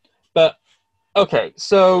 But, okay,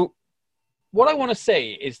 so what I want to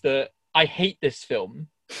say is that I hate this film.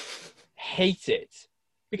 Hate it.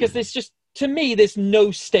 Because there's just, to me, there's no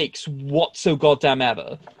stakes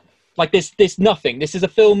whatsoever. Like, there's nothing. This is a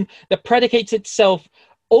film that predicates itself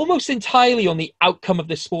almost entirely on the outcome of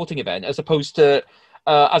this sporting event, as opposed to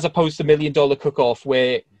 $1 Million Cook-Off,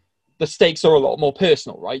 where the stakes are a lot more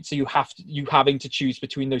personal, right? So you having to choose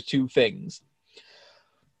between those two things.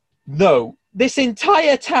 No, this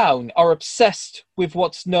entire town are obsessed with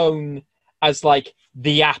what's known as like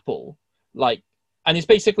the apple, and it's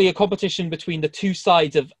basically a competition between the two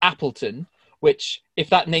sides of Appleton, which,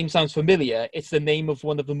 if that name sounds familiar, it's the name of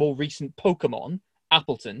one of the more recent Pokemon,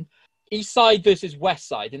 Appleton. East side versus west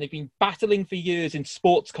side, and they've been battling for years in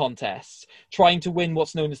sports contests, trying to win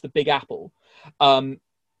what's known as the Big Apple.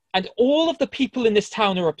 And all of the people in this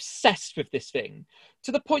town are obsessed with this thing,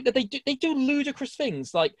 to the point that they do ludicrous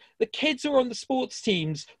things. Like, the kids who are on the sports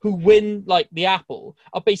teams who win, like, the apple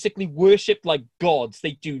are basically worshipped like gods.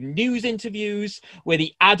 They do news interviews where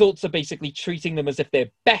the adults are basically treating them as if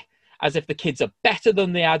as if the kids are better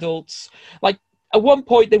than the adults. Like, at one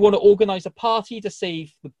point, they want to organize a party to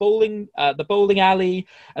save the bowling alley,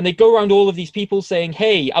 and they go around all of these people saying,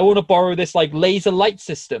 "Hey, I want to borrow this like laser light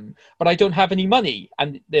system, but I don't have any money."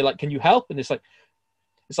 And they're like, "Can you help?" And it's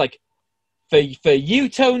like, for you,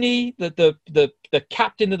 Tony, the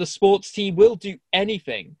captain of the sports team, will do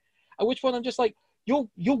anything. At which point, I'm just like, you're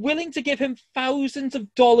willing to give him thousands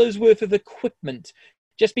of dollars worth of equipment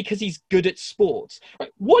just because he's good at sports.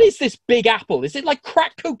 Right? What is this Big Apple? Is it like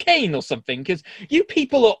crack cocaine or something? Because you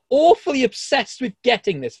people are awfully obsessed with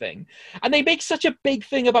getting this thing. And they make such a big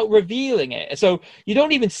thing about revealing it. So you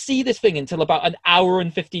don't even see this thing until about an hour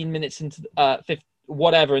and 15 minutes into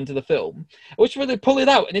into the film, which where they pull it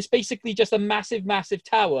out. And it's basically just a massive, massive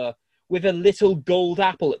tower with a little gold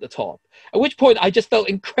apple at the top. At which point I just felt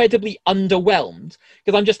incredibly underwhelmed,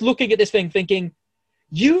 because I'm just looking at this thing thinking,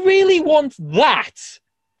 you really want that?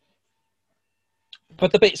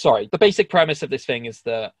 But the basic premise of this thing is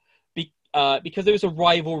that because there was a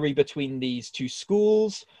rivalry between these two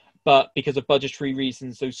schools, but because of budgetary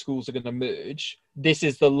reasons, those schools are going to merge. This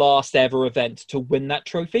is the last ever event to win that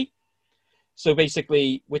trophy. So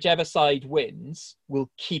basically, whichever side wins will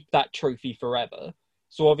keep that trophy forever.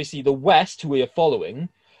 So obviously the West, who we are following,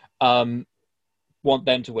 want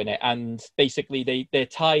them to win it. And basically they're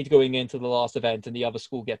tied going into the last event, and the other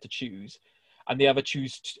school get to choose. And the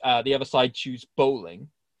other side choose bowling,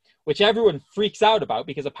 which everyone freaks out about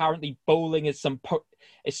because apparently bowling is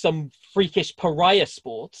some freakish pariah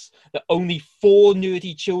sports that only 4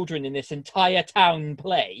 nerdy children in this entire town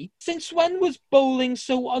play. Since when was bowling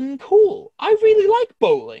so uncool? I really like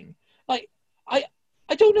bowling. Like, I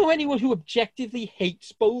don't know anyone who objectively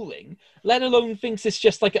hates bowling, let alone thinks it's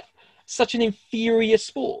just like such an inferior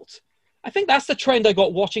sport. I think that's the trend I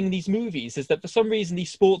got watching these movies, is that for some reason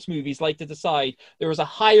these sports movies like to decide there is a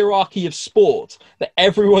hierarchy of sport that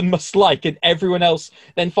everyone must like, and everyone else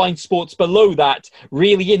then finds sports below that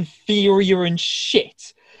really inferior and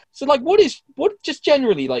shit. So, like, what just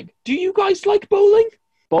generally, like, do you guys like bowling?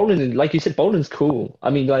 Bowling, like you said, bowling's cool.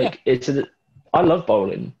 I mean, like, I love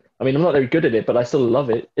bowling. I mean, I'm not very good at it, but I still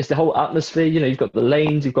love it. It's the whole atmosphere, you know, you've got the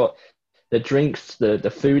lanes, you've got the drinks, the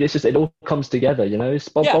food. It's just, it all comes together, you know.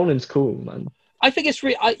 Bowling's cool, man. I think it's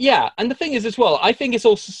and the thing is as well, I think it's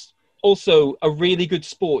also a really good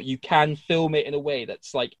sport. You can film it in a way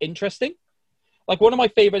that's like interesting. Like, one of my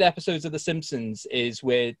favorite episodes of The Simpsons is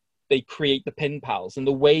where they create the pin pals, and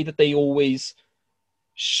the way that they always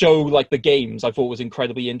show like the games I thought was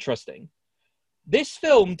incredibly interesting. This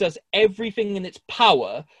film does everything in its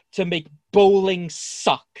power to make bowling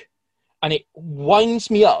suck, and it winds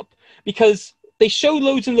me up because they show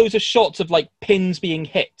loads and loads of shots of like pins being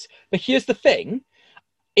hit. But here's the thing.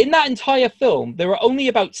 In that entire film, there are only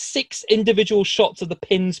about 6 individual shots of the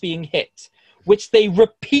pins being hit, which they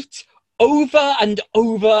repeat over and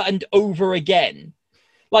over and over again.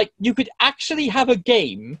 Like, you could actually have a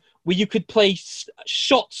game where you could play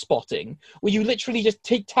shot spotting, where you literally just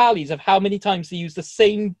take tallies of how many times they use the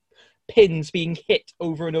same pins being hit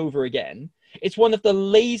over and over again. It's one of the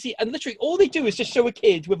lazy, and literally all they do is just show a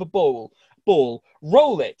kid with a ball,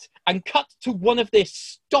 roll it, and cut to one of their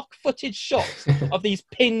stock footage shots of these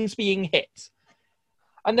pins being hit.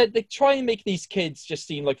 And then they try and make these kids just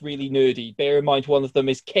seem like really nerdy. Bear in mind, one of them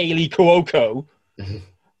is Kaylee Cuoco.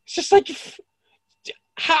 It's just like,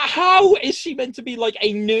 how is she meant to be like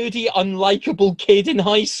a nerdy, unlikable kid in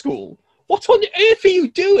high school? What on earth are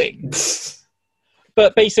you doing?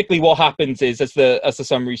 But basically what happens is, as the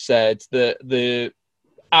summary said, the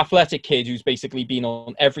athletic kid who's basically been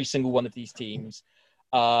on every single one of these teams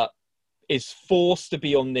is forced to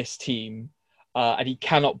be on this team, and he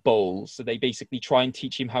cannot bowl. So they basically try and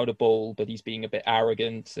teach him how to bowl, but he's being a bit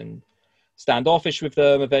arrogant and standoffish with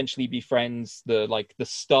them. Eventually befriends the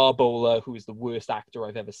star bowler, who is the worst actor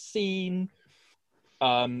I've ever seen.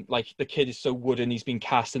 Like, the kid is so wooden, he's been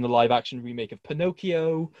cast in the live action remake of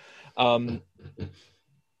Pinocchio. And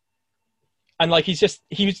like, he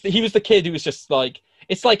was the kid who was just like,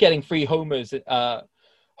 it's like getting 3 homers in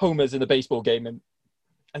a baseball game, and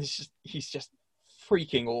he's just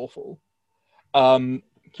freaking awful.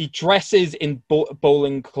 He dresses in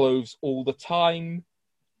bowling clothes all the time,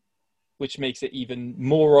 which makes it even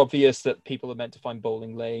more obvious that people are meant to find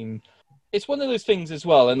bowling lame. It's one of those things as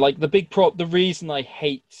well. And like, the reason I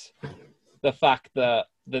hate the fact that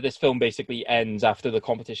this film basically ends after the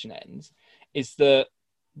competition ends is that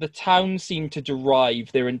the town seem to derive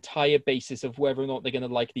their entire basis of whether or not they're going to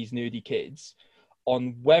like these nerdy kids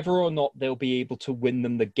on whether or not they'll be able to win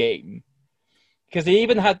them the game. Because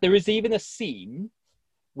there is even a scene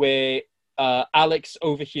where Alex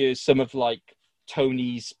overhears some of like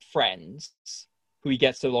Tony's friends, who he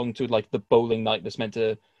gets along to like the bowling night that's meant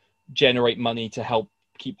to generate money to help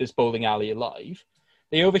keep this bowling alley alive.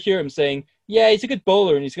 They overhear him saying, yeah, he's a good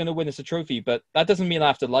bowler and he's going to win us a trophy, but that doesn't mean I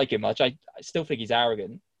have to like him much. I still think he's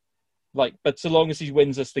arrogant. Like, but so long as he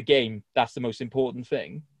wins us the game, that's the most important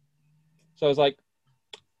thing. So I was like,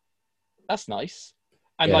 that's nice.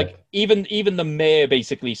 And like, even the mayor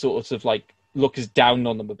basically sort of like looks down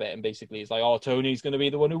on them a bit, and basically is like, oh, Tony's going to be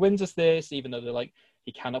the one who wins us this, even though they're like,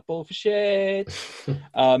 he cannot bowl for shit.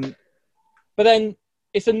 But then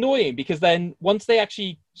it's annoying because then once they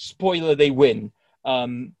actually, spoiler, they win.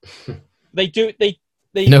 They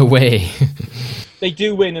no way. They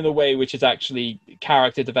do win in a way which is actually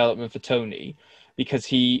character development for Tony, because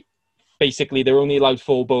they're only allowed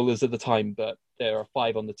 4 bowlers at the time, but there are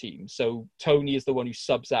 5 on the team. So Tony is the one who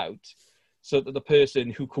subs out, so that the person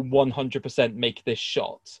who can 100% make this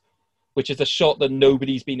shot, which is a shot that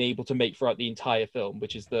nobody's been able to make throughout the entire film,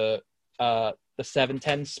 which is the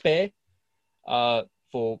 7-10 spare.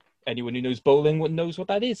 For anyone who knows bowling, knows what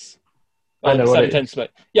that is. I know the what 7-10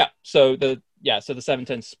 split. Yeah, so the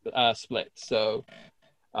 7-10 split. So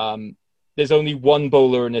there's only one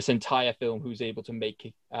bowler in this entire film who's able to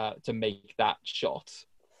make that shot.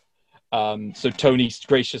 So Tony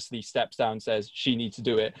graciously steps down and says she needs to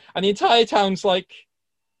do it, and the entire town's like,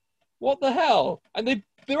 what the hell? And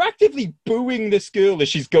they're actively booing this girl as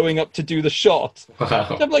she's going up to do the shot.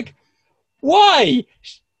 Wow. I'm like, why?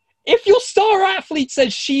 If your star athlete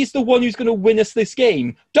says she's the one who's going to win us this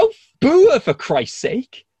game, don't boo her, for Christ's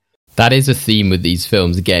sake. That is a theme with these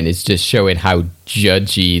films. Again, it's just showing how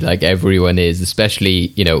judgy like everyone is,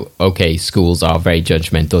 especially, you know, okay, schools are very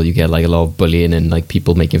judgmental. You get like a lot of bullying and like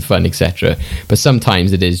people making fun, etc. But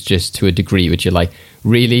sometimes it is just to a degree which you're like,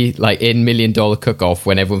 really, like in $1 Million Cook-Off,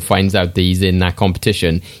 when everyone finds out that he's in that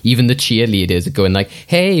competition, even the cheerleaders are going like,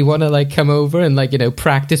 hey, want to like come over and like, you know,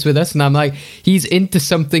 practice with us? And I'm like, he's into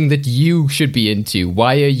something that you should be into.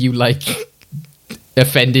 Why are you like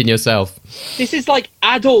offending yourself? This is like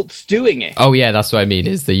adults doing it. Oh yeah, that's what I mean,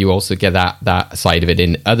 is that you also get that side of it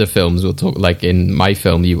in other films. We'll talk, like in my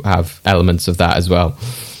film, you have elements of that as well.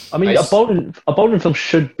 I mean, a bowling film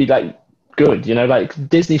should be like good, you know, like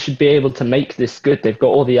Disney should be able to make this good. They've got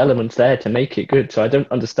all the elements there to make it good. So I don't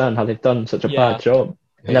understand how they've done such a bad job.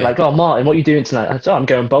 And they're like, oh, Martin, what are you doing tonight? I'm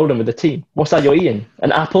going bowling with the team. What's that you're eating?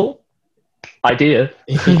 An apple? Idea.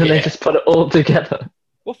 And then they just put it all together.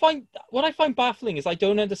 What I find baffling is I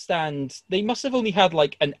don't understand. They must have only had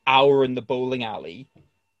like an hour in the bowling alley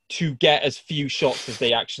to get as few shots as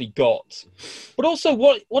they actually got. But also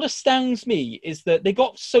what astounds me is that they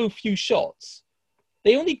got so few shots.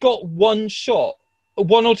 They only got one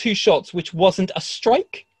or two shots, which wasn't a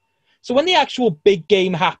strike. So when the actual big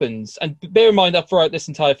game happens, and bear in mind that throughout this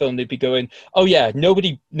entire film, they'd be going, oh yeah,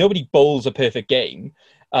 nobody bowls a perfect game.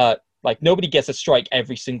 Like, nobody gets a strike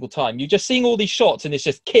every single time. You're just seeing all these shots, and it's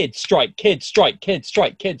just kid, strike, kid, strike, kid,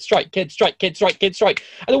 strike, kid, strike, kid, strike, kid, strike, kid, strike.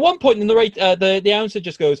 And at one point in the announcer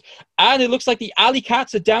just goes, and it looks like the Alley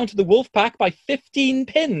Cats are down to the Wolf Pack by 15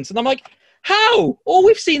 pins. And I'm like, how? All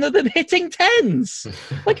we've seen are them hitting tens.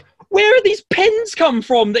 Like, where are these pins come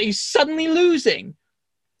from that he's suddenly losing?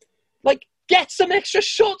 Like, get some extra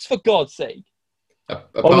shots, for God's sake.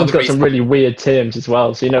 Bowling's got some really weird terms as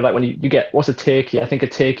well. So, you know, like when you get, what's a turkey? I think a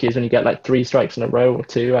turkey is when you get like 3 strikes in a row or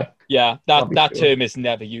 2. Yeah, that term is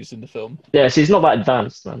never used in the film. Yeah, so he's not that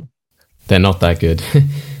advanced, man. They're not that good.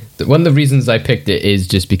 One of the reasons I picked it is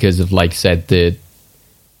just because of, like said, the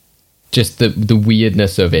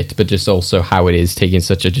weirdness of it, but just also how it is taking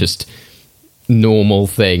such a just normal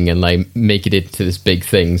thing and like making it to this big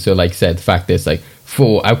thing. So like said, the fact is like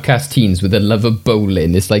 4 outcast teens with a love of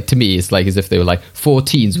bowling. It's like, to me, it's like as if they were like 4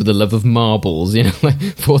 teens with a love of marbles, you know, like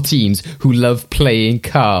 4 teens who love playing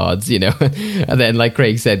cards, you know. And then like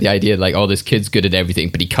Craig said, the idea like, oh, this kid's good at everything,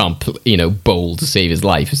 but he can't, you know, bowl to save his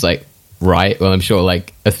life. It's like, right, well, I'm sure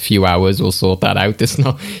like a few hours will sort that out. It's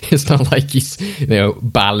not like he's, you know,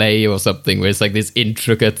 ballet or something where it's like this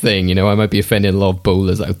intricate thing, you know. I might be offending a lot of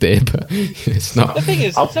bowlers out there, but it's not. The thing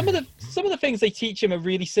is, some of the things they teach him are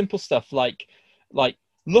really simple stuff, like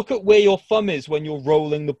look at where your thumb is when you're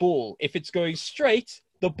rolling the ball. If it's going straight,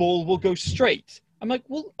 the ball will go straight. I'm like,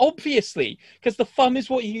 well, obviously, because the thumb is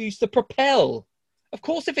what you use to propel. Of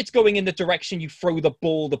course, if it's going in the direction you throw the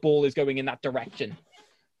ball is going in that direction.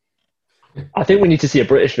 I think we need to see a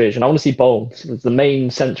British version. I want to see bowls. It's the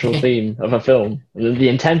main central theme of a film. The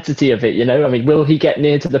intensity of it, you know? I mean, will he get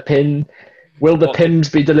near to the pin? Will the pins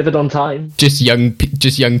be delivered on time? Just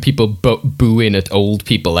young people booing at old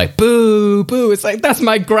people, like, boo, boo. It's like, that's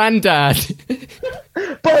my granddad.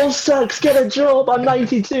 Bowl sucks, get a job, I'm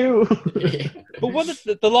 92. But one of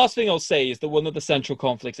the last thing I'll say is that one of the central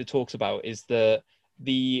conflicts it talks about is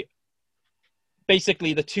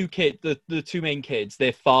basically the two main kids,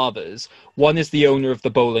 their fathers. One is the owner of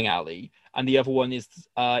the bowling alley, and the other one is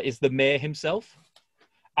the mayor himself.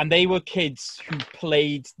 And they were kids who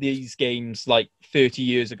played these games like 30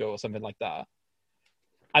 years ago or something like that.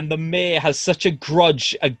 And the mayor has such a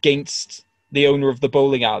grudge against the owner of the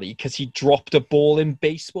bowling alley because he dropped a ball in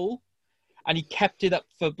baseball, and he kept it up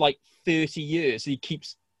for like 30 years. He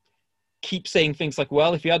keeps saying things like,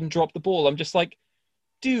 well, if he hadn't dropped the ball, I'm just like,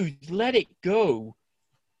 dude, let it go.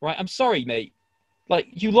 Right? I'm sorry, mate. Like,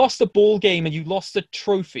 you lost a ball game and you lost a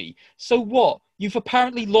trophy. So what? You've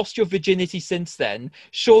apparently lost your virginity since then.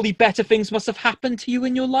 Surely better things must have happened to you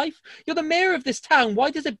in your life. You're the mayor of this town. Why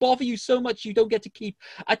does it bother you so much you don't get to keep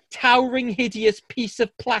a towering, hideous piece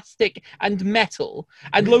of plastic and metal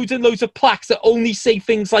and loads of plaques that only say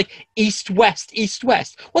things like East, West, East,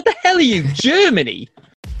 West? What the hell are you, Germany?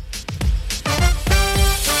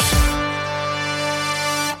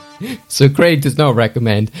 So Craig does not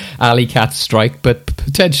recommend Alley Cat Strike, but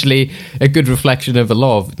potentially a good reflection of a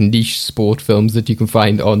lot of niche sport films that you can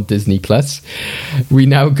find on Disney+. We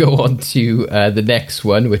now go on to the next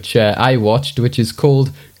one, which I watched, which is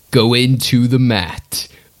called Going to the Mat.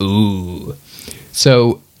 Ooh.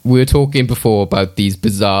 So we were talking before about these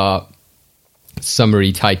bizarre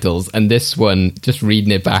summary titles, and this one, just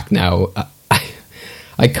reading it back now,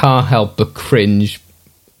 I can't help but cringe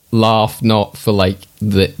laugh not for like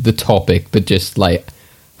the topic, but just like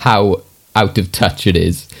how out of touch it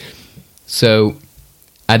is. So,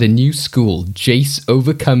 at a new school, Jace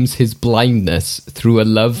overcomes his blindness through a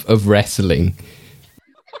love of wrestling.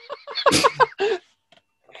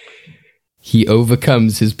 He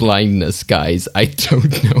overcomes his blindness, guys. I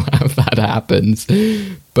don't know how that happens,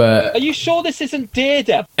 but... Are you sure this isn't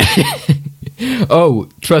Daredevil? Oh,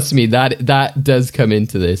 trust me, that does come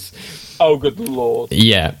into this. Oh, good lord.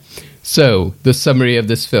 Yeah. So, the summary of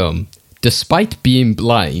this film. Despite being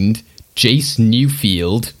blind, Jace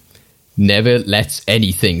Newfield never lets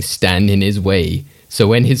anything stand in his way. So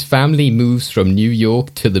when his family moves from New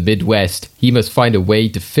York to the Midwest, he must find a way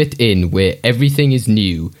to fit in where everything is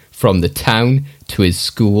new, from the town to his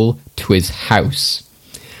school to his house,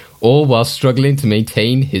 all while struggling to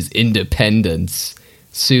maintain his independence.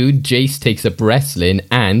 Soon, Jace takes up wrestling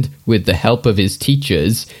and, with the help of his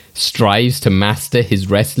teachers, strives to master his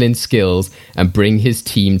wrestling skills and bring his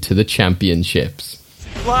team to the championships.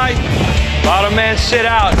 Fly. Bottom man sit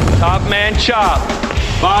out. Top man chop.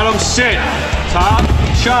 Bottom sit. Top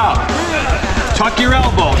chop. Tuck your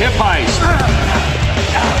elbow. Hip heist.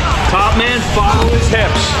 Top man follow his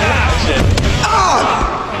hips. That's it.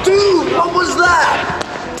 Ah! Dude, what was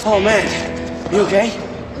that? Oh, man. You okay?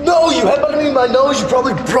 No, you headbutted me in my nose. You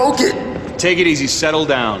probably broke it. Take it easy. Settle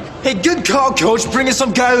down. Hey, good call, coach. Bringing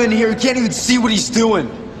some guy in here who can't even see what he's doing.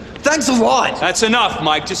 Thanks a lot. That's enough,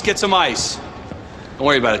 Mike. Just get some ice. Don't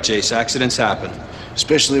worry about it, Jace. Accidents happen.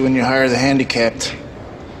 Especially when you hire the handicapped.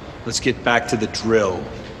 Let's get back to the drill.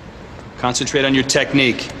 Concentrate on your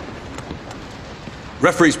technique.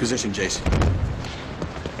 Referee's position, Jace.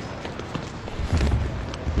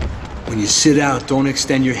 When you sit out, don't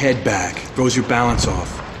extend your head back. Throws your balance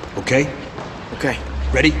off. Okay? Okay.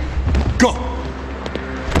 Ready? Go!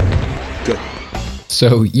 Good.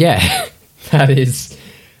 So, yeah, that is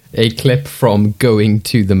a clip from Going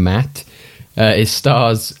to the Mat. It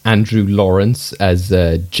stars Andrew Lawrence as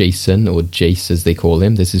Jason, or Jace as they call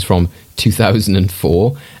him. This is from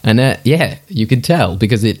 2004. And yeah, you can tell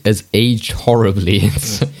because it has aged horribly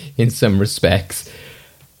in some respects.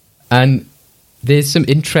 And there's some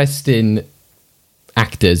interesting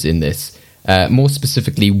actors in this. More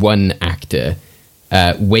specifically, one actor,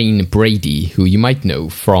 Wayne Brady, who you might know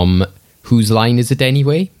from Whose Line Is It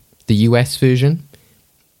Anyway? The US version.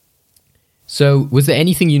 So, was there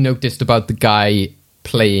anything you noticed about the guy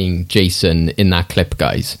playing Jason in that clip,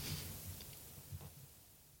 guys?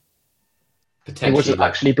 He wasn't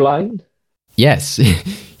actually blind? Yes,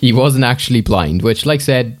 he wasn't actually blind, which, like I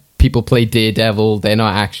said, people play Daredevil, they're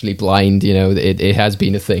not actually blind, you know, it has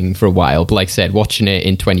been a thing for a while. But like I said, watching it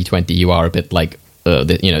in 2020, you are a bit like,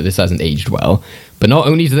 this hasn't aged well. But not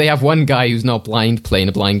only do they have one guy who's not blind playing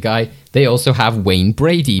a blind guy, they also have Wayne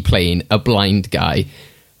Brady playing a blind guy.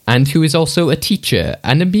 And who is also a teacher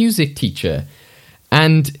and a music teacher.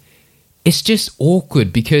 And it's just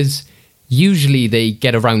awkward because usually they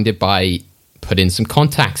get around it by putting some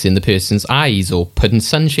contacts in the person's eyes or putting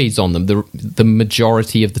sunshades on them the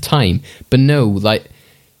majority of the time. But no, like,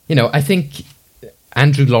 you know, I think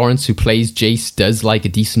Andrew Lawrence, who plays Jace, does like a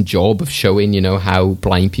decent job of showing, you know, how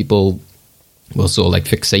blind people will sort of like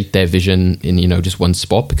fixate their vision in, you know, just one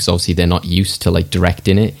spot because obviously they're not used to like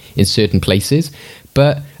directing it in certain places.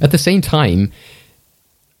 But at the same time,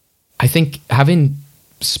 I think having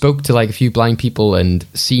spoke to like a few blind people and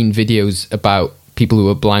seen videos about people who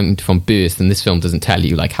are blind from birth, and this film doesn't tell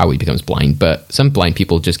you like how he becomes blind, but some blind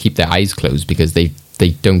people just keep their eyes closed because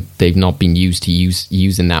they've not been used to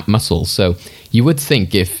using that muscle. So you would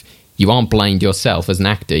think if you aren't blind yourself as an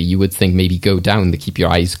actor, you would think maybe go down the keep your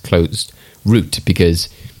eyes closed route because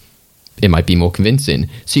it might be more convincing.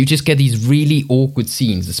 So you just get these really awkward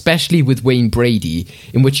scenes, especially with Wayne Brady,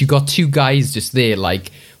 in which you got two guys just there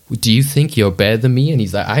like, do you think you're better than me? And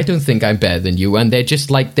he's like, I don't think I'm better than you. And they're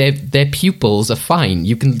just like, their pupils are fine.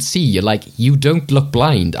 You can see, you're like, you don't look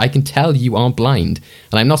blind. I can tell you aren't blind.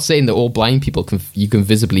 And I'm not saying that all blind people you can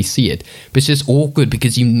visibly see it, but it's just awkward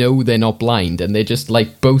because you know they're not blind. And they're just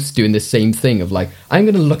like both doing the same thing of like, I'm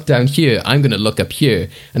going to look down here. I'm going to look up here.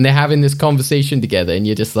 And they're having this conversation together. And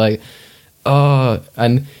you're just like, oh,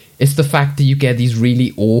 and it's the fact that you get these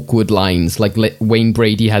really awkward lines. Like Wayne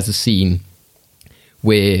Brady has a scene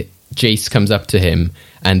where Jace comes up to him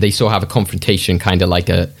and they sort of have a confrontation, kind of like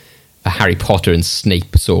a Harry Potter and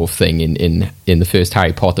Snape sort of thing in the first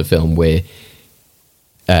Harry Potter film, where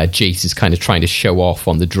Jace is kind of trying to show off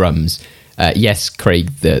on the drums. Yes, Craig,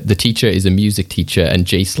 the teacher is a music teacher and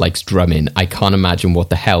Jace likes drumming. I can't imagine what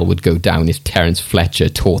the hell would go down if Terence Fletcher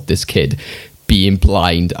taught this kid. Being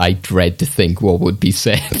blind, I dread to think what would be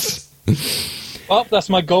said. Oh, that's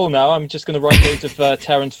my goal now. I'm just going to write loads of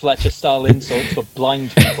Terence Fletcher-style insults for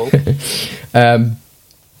blind people.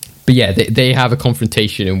 But yeah, they have a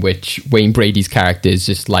confrontation in which Wayne Brady's character is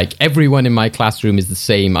just like, everyone in my classroom is the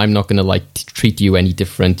same. I'm not going to like treat you any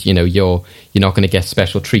different. You know, you're not going to get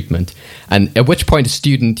special treatment. And at which point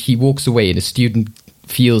he walks away, and a student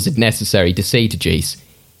feels it necessary to say to Jace,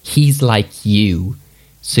 he's like you,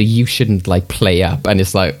 so you shouldn't like play up. And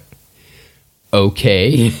it's like,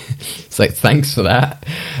 okay. It's like, thanks for that.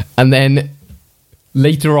 And then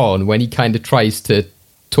later on, when he kind of tries to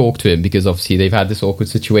talk to him, because obviously they've had this awkward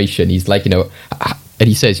situation, he's like, and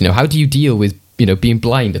he says, how do you deal with, being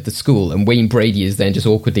blind at the school? And Wayne Brady is then just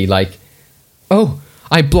awkwardly like, oh,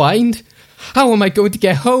 I'm blind? How am I going to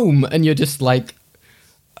get home? And you're just like,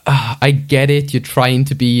 I get it. You're trying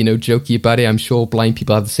to be, jokey about it. I'm sure blind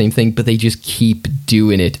people have the same thing, but they just keep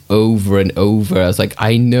doing it over and over. I was like,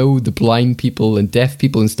 I know the blind people and deaf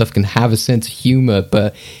people and stuff can have a sense of humor,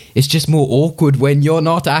 but it's just more awkward when you're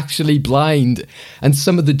not actually blind. And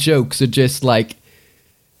some of the jokes are just like,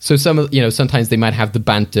 so some of, sometimes they might have the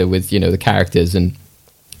banter with, the characters, and,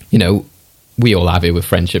 we all have it with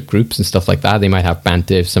friendship groups and stuff like that. They might have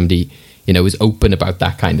banter if somebody, is open about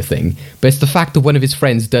that kind of thing. But it's the fact that one of his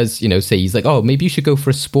friends does, say, he's like, oh, maybe you should go for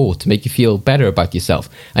a sport to make you feel better about yourself.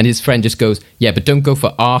 And his friend just goes, yeah, but don't go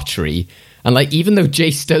for archery. And like, even though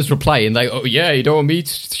Jace does reply and like, oh yeah, you don't want me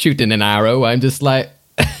shooting an arrow, I'm just like,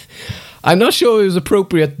 I'm not sure it was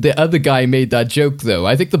appropriate the other guy made that joke, though.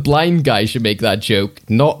 I think the blind guy should make that joke,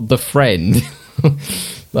 not the friend.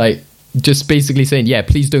 Like, just basically saying, yeah,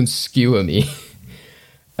 please don't skewer me.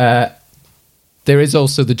 There is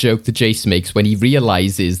also the joke that Jace makes when he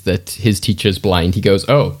realizes that his teacher's blind. He goes,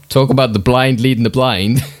 oh, talk about the blind leading the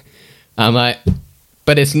blind. I'm like,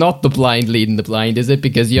 but it's not the blind leading the blind, is it?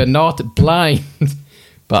 Because you're not blind.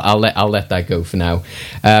 But I'll let that go for now.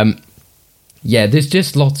 Yeah, there's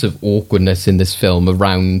just lots of awkwardness in this film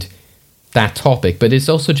around that topic, but it's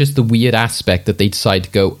also just the weird aspect that they decide to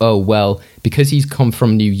go, oh, well, because he's come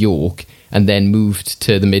from New York and then moved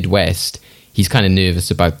to the Midwest, he's kind of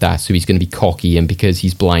nervous about that, so he's going to be cocky, and because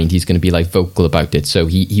he's blind, he's going to be like vocal about it. So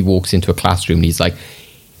he walks into a classroom and he's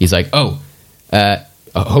like, oh, I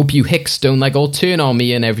hope you hicks don't like all turn on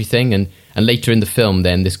me and everything. And later in the film,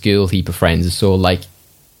 then this girl he befriends is sort of like,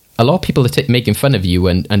 a lot of people are making fun of you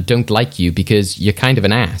and don't like you because you're kind of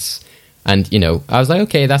an ass. And, I was like,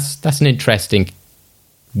 okay, that's an interesting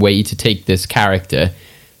way to take this character.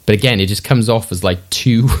 But again, it just comes off as like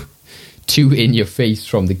too in your face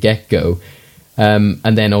from the get-go. And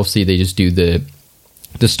then obviously they just do the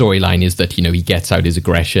storyline is that, he gets out his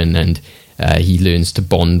aggression and he learns to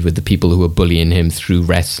bond with the people who are bullying him through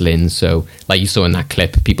wrestling. So like you saw in that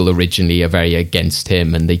clip, people originally are very against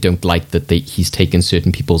him and they don't like that he's taken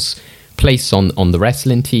certain people's place on the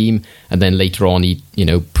wrestling team. And then later on, he,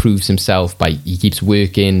 proves himself he keeps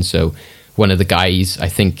working. So one of the guys, I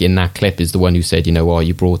think in that clip, is the one who said, oh,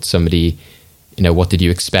 you brought somebody, what did you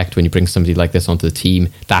expect when you bring somebody like this onto the team?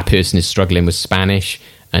 That person is struggling with Spanish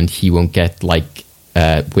and he won't get where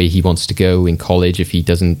he wants to go in college if he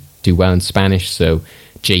doesn't do well in Spanish. So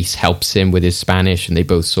Jace helps him with his Spanish and they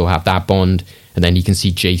both sort of have that bond. And then you can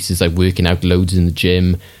see Jace is like working out loads in the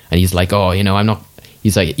gym and he's like, oh, I'm not,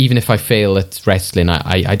 he's like, even if I fail at wrestling,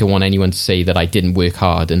 I don't want anyone to say that I didn't work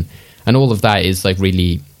hard. And all of that is like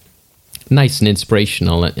really nice and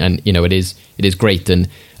inspirational, and it is great. And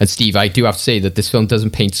Steve, I do have to say that this film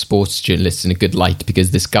doesn't paint sports journalists in a good light,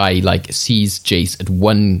 because this guy like sees Jace at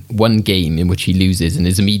one game in which he loses and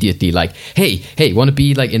is immediately like, hey, want to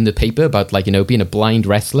be like in the paper about like being a blind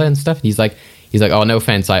wrestler and stuff. And he's like, oh, no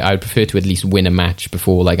offense, I would prefer to at least win a match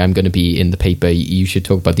before like I'm going to be in the paper. You should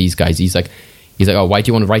talk about these guys. He's like, oh, why do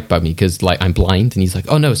you want to write about me? Because like I'm blind. And he's like,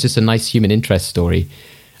 oh no, it's just a nice human interest story.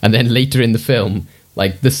 And then later in the film,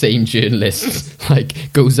 like the same journalist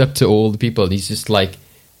like goes up to all the people and he's just like,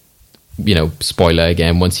 spoiler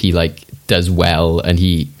again, once he like does well and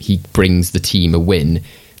he brings the team a win,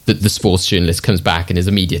 the sports journalist comes back and is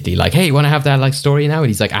immediately like, hey, want to have that like story now? And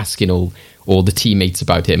he's like asking all the teammates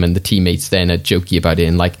about him, and the teammates then are jokey about it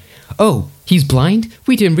and like, oh, he's blind?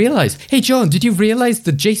 We didn't realize. Hey, John, did you realize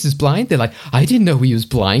that Jace is blind? They're like, I didn't know he was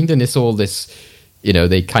blind. And it's all this,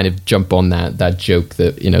 they kind of jump on that joke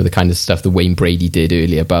that, the kind of stuff that Wayne Brady did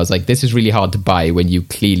earlier. But I was like, this is really hard to buy when you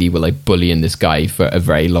clearly were like bullying this guy for a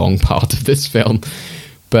very long part of this film.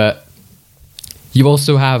 But you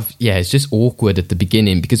also have, it's just awkward at the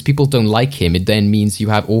beginning because people don't like him. It then means you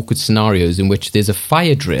have awkward scenarios in which there's a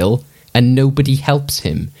fire drill and nobody helps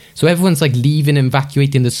him. So everyone's like leaving and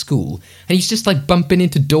evacuating the school, and he's just like bumping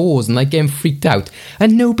into doors and like getting freaked out,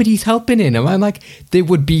 and nobody's helping him. And I'm like, there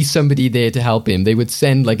would be somebody there to help him. They would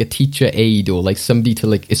send like a teacher aide or like somebody to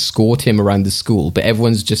like escort him around the school, but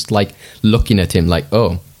everyone's just like looking at him like,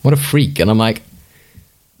 oh, what a freak. And I'm like,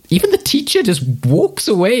 even the teacher just walks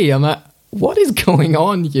away. I'm like, what is going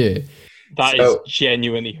on here? That is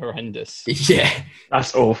genuinely horrendous. Yeah.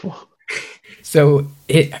 That's awful. So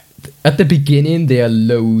at the beginning, there are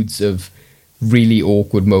loads of really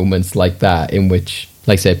awkward moments like that in which,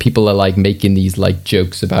 like I said, people are like making these like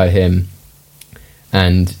jokes about him.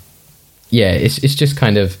 And yeah, it's just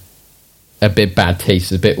kind of a bit bad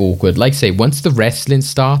taste, a bit awkward. Like I say, once the wrestling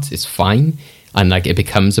starts, it's fine. And like it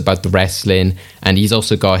becomes about the wrestling. And he's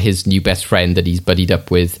also got his new best friend that he's buddied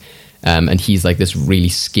up with. And he's like this really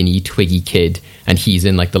skinny, twiggy kid. And he's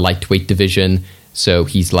in like the lightweight division. So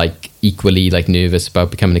he's like equally like nervous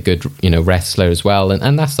about becoming a good, wrestler as well.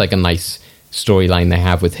 And that's like a nice storyline they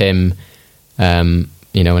have with him. And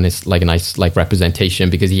it's like a nice like representation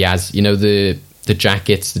because he has, the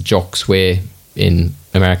jackets the jocks wear in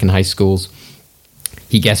American high schools.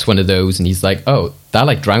 He gets one of those and he's like, oh, that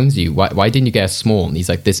like drowns you. Why didn't you get a small? And he's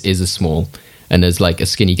like, this is a small. And as like a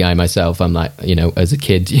skinny guy myself, I'm like, as a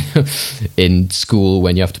kid in school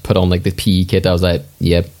when you have to put on like the PE kit, I was like,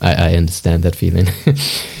 yep, I understand that feeling.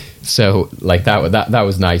 So like that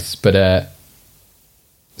was nice. But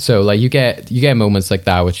so like you get moments like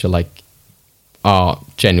that which are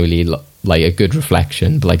generally like a good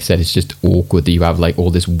reflection. But like I said, it's just awkward that you have like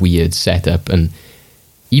all this weird setup. And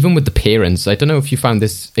even with the parents, I don't know if you found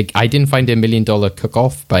this, like, I didn't find it $1 Million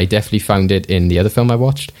Cook-Off, but I definitely found it in the other film I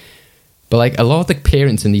watched. But like a lot of the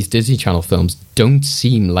parents in these Disney Channel films don't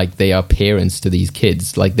seem like they are parents to these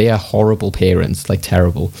kids. Like they are horrible parents, like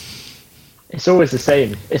terrible. It's always the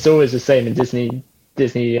same. It's always the same in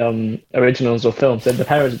Disney originals or films. The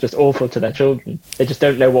parents are just awful to their children. They just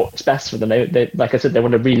don't know what's best for them. They like I said, they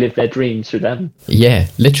want to relive their dreams through them. Yeah,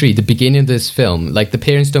 literally the beginning of this film, like the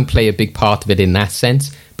parents don't play a big part of it in that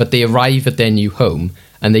sense, but they arrive at their new home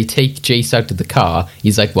and they take Jace out of the car.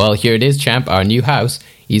 He's like, well, here it is, champ, our new house.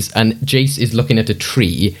 And Jace is looking at a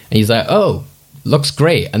tree and he's like, oh, looks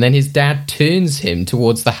great. And then his dad turns him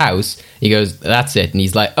towards the house. He goes, that's it. And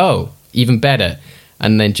he's like, oh, even better.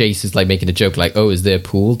 And then Jace is like making a joke like, oh, is there a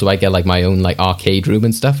pool? Do I get like my own like arcade room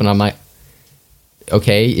and stuff? And I'm like,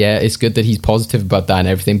 okay, yeah, it's good that he's positive about that and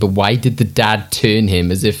everything. But why did the dad turn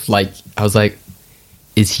him as if like, I was like,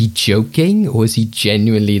 is he joking or is he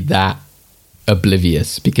genuinely that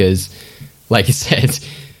oblivious? Because like I said,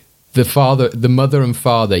 the mother and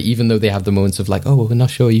father, even though they have the moments of like, oh, we're not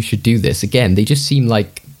sure you should do this. Again, they just seem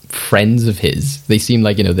like friends of his. They seem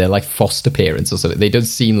like, they're like foster parents or something. They don't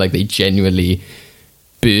seem like they genuinely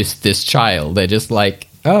birthed this child. They're just like,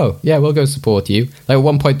 oh, yeah, we'll go support you. Like at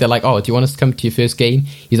one point, they're like, oh, do you want us to come to your first game?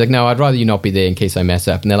 He's like, no, I'd rather you not be there in case I mess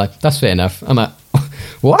up. And they're like, that's fair enough. I'm like,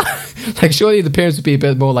 what? Like, surely the parents would be a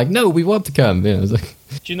bit more like, no, we want to come. I was like,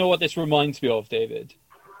 do you know what this reminds me of, David?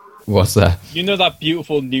 What's that? You know that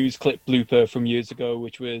beautiful news clip blooper from years ago,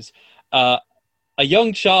 which was a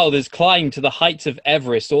young child has climbed to the heights of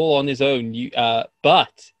Everest all on his own,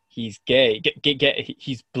 but he's gay.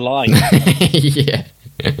 He's blind. Yeah.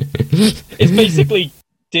 It's basically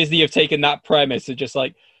Disney have taken that premise and just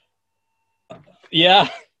like, yeah,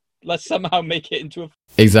 let's somehow make it into a...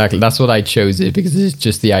 Exactly. That's what I chose it because it's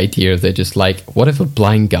just the idea of they're just like, what if a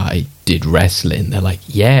blind guy did wrestling? They're like,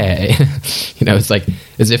 yeah. It's like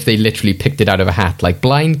as if they literally picked it out of a hat. Like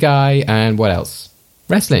blind guy and what else?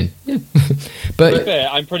 Wrestling. Yeah. But to be fair,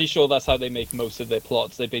 I'm pretty sure that's how they make most of their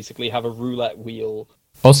plots. They basically have a roulette wheel.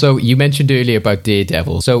 Also, you mentioned earlier about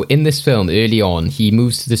Daredevil. So in this film, early on, he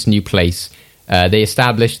moves to this new place. They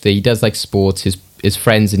established that he does like sports. His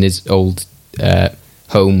friends in his old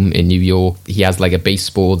home in New York, he has like a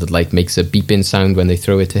baseball that like makes a beeping sound when they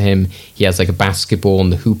throw it to him. He has like a basketball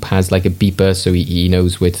and the hoop has like a beeper, so he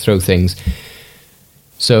knows where to throw things.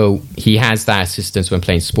 So he has that assistance when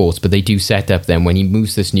playing sports, but they do set up then when he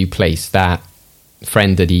moves to this new place, that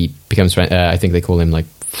friend that he becomes friend, I think they call him like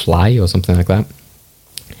Fly or something like that.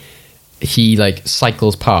 He like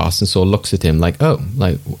cycles past and sort of looks at him like, oh,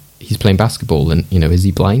 like he's playing basketball and is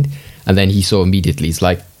he blind? And then he sort of immediately is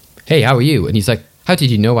like, hey, how are you? And he's like, how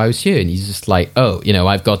did you know I was here? And he's just like, oh,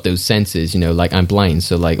 I've got those senses, like I'm blind,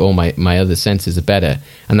 so like all my other senses are better.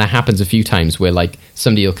 And that happens a few times where like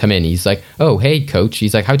somebody will come in, he's like, oh, hey coach.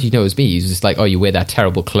 He's like, how do you know it's me? He's just like, oh, you wear that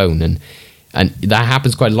terrible clone. And that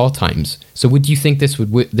happens quite a lot of times. So would you think this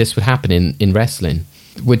would happen in wrestling?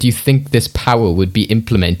 Would you think this power would be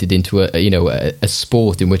implemented into a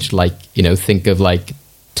sport in which like, think of like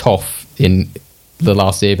Toph in The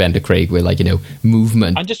Last Airbender, Craig, where, like, you know,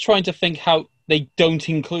 movement. I'm just trying to think how they don't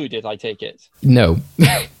include it, I take it. No.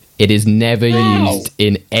 It is never used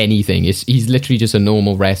in anything. He's literally just a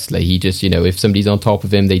normal wrestler. He just, you know, if somebody's on top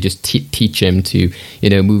of him, they just teach him to, you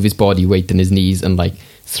know, move his body weight and his knees and, like,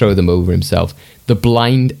 throw them over himself. The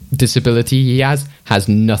blind disability he has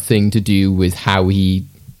nothing to do with how he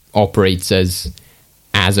operates as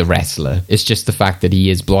a wrestler. It's just the fact that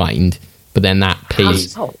he is blind. But then that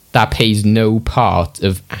pays no part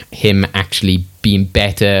of him actually being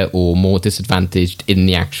better or more disadvantaged in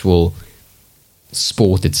the actual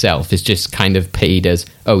sport itself. It's just kind of paid as,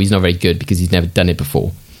 oh, he's not very good because he's never done it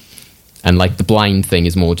before. And like the blind thing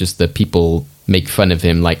is more just that people make fun of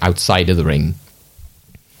him, like, outside of the ring.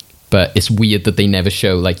 But it's weird that they never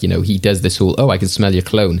show, like, you know, he does this whole, oh, I can smell your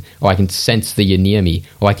cologne, or I can sense that you're near me,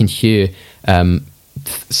 or I can hear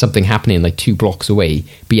something happening like 2 blocks away,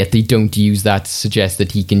 but yet they don't use that to suggest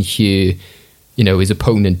that he can hear, you know, his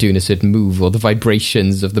opponent doing a certain move or the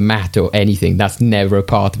vibrations of the mat or anything. That's never a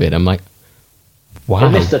part of it. I'm like, wow.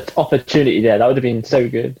 They missed an opportunity there. That would have been so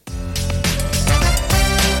good.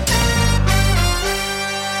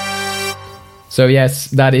 So yes,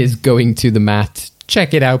 that is Going to the Mat.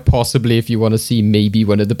 Check it out, possibly, if you want to see maybe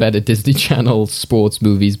one of the better Disney Channel sports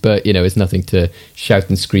movies, but, you know, it's nothing to shout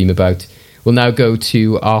and scream about. We'll now go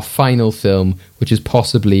to our final film, which is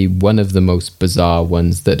possibly one of the most bizarre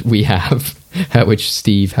ones that we have, which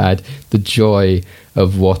Steve had the joy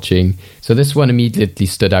of watching. So this one immediately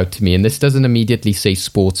stood out to me, and this doesn't immediately say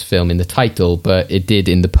sports film in the title, but it did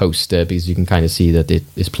in the poster, because you can kind of see that it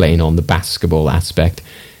is playing on the basketball aspect.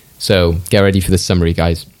 So get ready for the summary,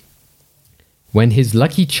 guys. When his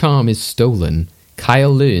lucky charm is stolen,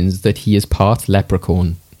 Kyle learns that he is part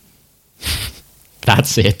leprechaun.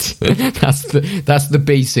 That's it. That's the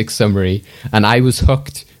basic summary, and I was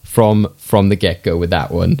hooked from the get-go with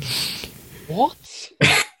that one. What?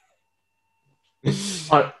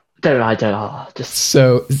 I don't. Just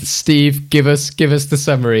so, Steve, give us the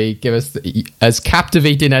summary. Give us as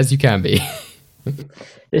captivating as you can be.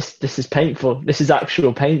 This is painful. This is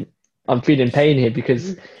actual pain. I'm feeling pain here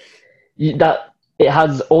because that it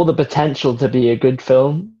has all the potential to be a good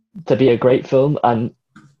film, to be a great film, and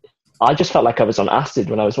I just felt like I was on acid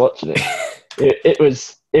when I was watching it. It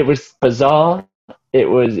was bizarre. It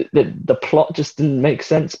was the plot just didn't make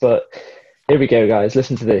sense. But here we go, guys.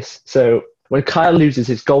 Listen to this. So when Kyle loses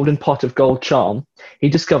his golden pot of gold charm, he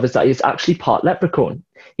discovers that he is actually part leprechaun.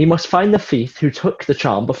 He must find the thief who took the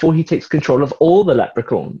charm before he takes control of all the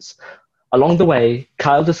leprechauns. Along the way,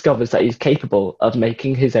 Kyle discovers that he's capable of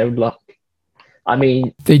making his own luck. I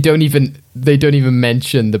mean, they don't even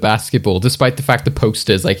mention the basketball, despite the fact the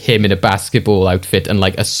poster's like him in a basketball outfit and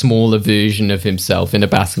like a smaller version of himself in a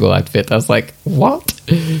basketball outfit. I was like, what?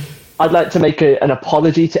 I'd like to make an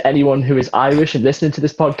apology to anyone who is Irish and listening to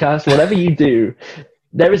this podcast. Whatever you do,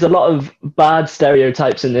 there is a lot of bad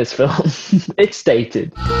stereotypes in this film. It's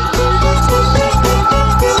stated.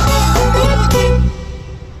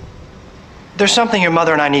 There's something your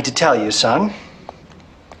mother and I need to tell you, son.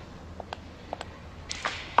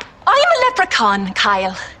 I'm a leprechaun,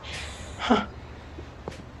 Kyle. Huh.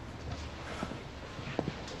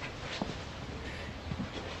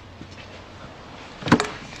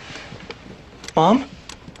 Mom?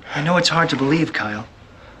 I know it's hard to believe, Kyle.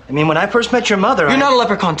 I mean, when I first met your mother, You're not a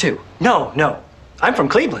leprechaun, too? No. I'm from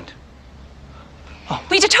Cleveland. Oh.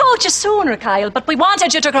 We'd have told you sooner, Kyle, but we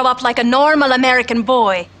wanted you to grow up like a normal American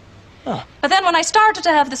boy. Oh. But then when I started to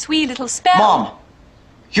have this wee little spell... Mom,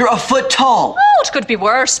 you're a foot tall. Oh, it could be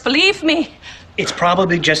worse, believe me. It's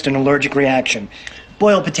probably just an allergic reaction.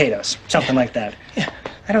 Boiled potatoes, something like that. Yeah,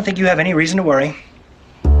 I don't think you have any reason to worry.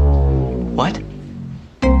 What?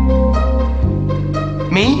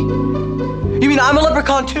 Me? You mean I'm a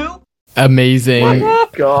leprechaun too? Amazing. Oh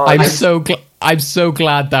God. I'm so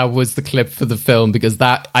glad that was the clip for the film, because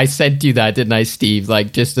that I sent you that, didn't I, Steve?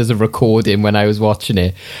 Like, just as a recording when I was watching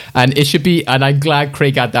it. And it should be, and I'm glad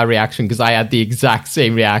Craig had that reaction, because I had the exact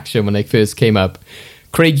same reaction when it first came up.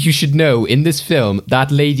 Craig, you should know, in this film,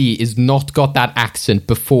 that lady is not got that accent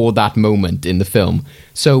before that moment in the film.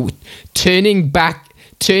 So turning back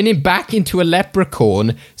into a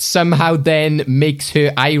leprechaun somehow then makes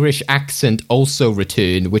her Irish accent also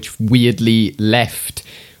return, which weirdly left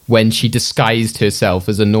when she disguised herself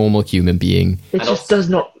as a normal human being. It just does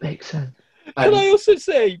not make sense. Can I also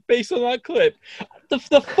say, based on that clip,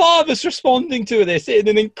 the father's responding to this in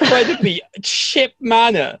an incredibly chip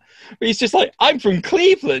manner. He's just like, I'm from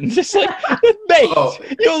Cleveland. It's like,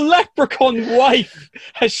 mate, your leprechaun wife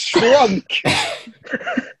has shrunk.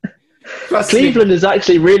 Cleveland is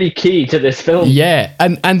actually really key to this film. Yeah,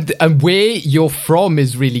 and where you're from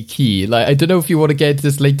is really key. Like, I don't know if you want to get into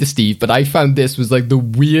this later, Steve, but I found this was like the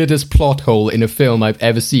weirdest plot hole in a film I've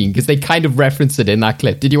ever seen, because they kind of reference it in that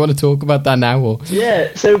clip. Did you want to talk about that now? Or?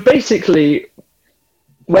 Yeah, so basically,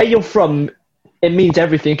 where you're from, it means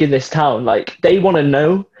everything in this town. Like, they want to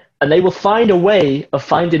know, and they will find a way of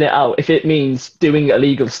finding it out if it means doing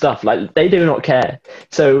illegal stuff. Like, they do not care.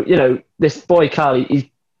 So, you know, this boy, Carl,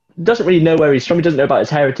 he doesn't really know where he's from. He doesn't know about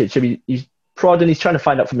his heritage. So he's prodding, he's trying to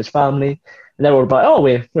find out from his family. And they're all like, oh,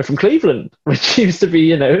 we're from Cleveland, which used to be,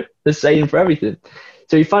 you know, the same for everything.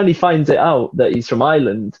 So he finally finds it out that he's from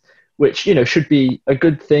Ireland, which, you know, should be a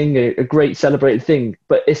good thing, a great celebrated thing.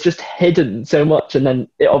 But it's just hidden so much. And then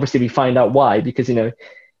obviously we find out why, because, you know,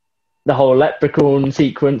 the whole leprechaun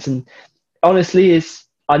sequence. And honestly,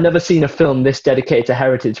 I've never seen a film this dedicated to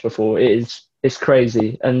heritage before. It's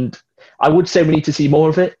crazy. And I would say we need to see more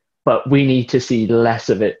of it, but we need to see less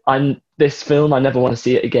of it. This film, I never want to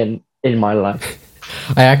see it again in my life.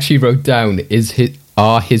 I actually wrote down,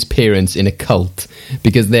 are his parents in a cult?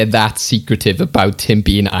 Because they're that secretive about him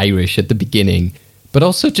being Irish at the beginning. But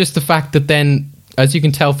also just the fact that then, as you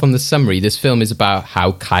can tell from the summary, this film is about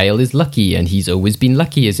how Kyle is lucky, and he's always been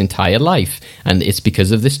lucky his entire life, and it's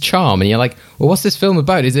because of this charm. And you're like, well, what's this film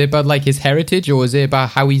about? Is it about like his heritage, or is it about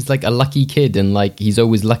how he's like a lucky kid and like he's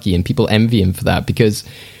always lucky and people envy him for that? Because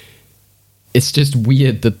it's just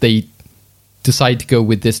weird that they decide to go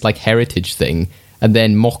with this like heritage thing and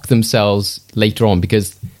then mock themselves later on,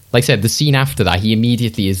 because like I said, the scene after that, he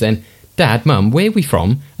immediately is then, Dad, Mum, where are we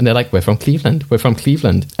from? And they're like, we're from Cleveland.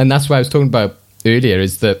 And that's what I was talking about earlier,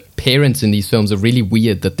 is that parents in these films are really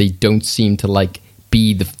weird, that they don't seem to like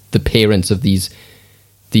be the parents of these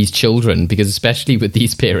children, because especially with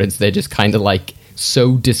these parents, they're just kind of like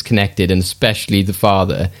so disconnected, and especially the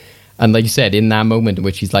father. And like you said, in that moment in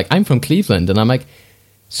which he's like, I'm from Cleveland, and I'm like,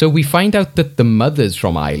 so we find out that the mother's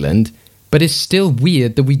from Ireland, but it's still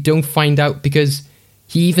weird that we don't find out, because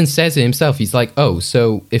he even says it himself. He's like, oh,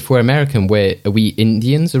 so if we're American, are we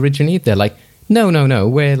Indians originally? They're like, no,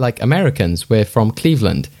 we're like Americans, we're from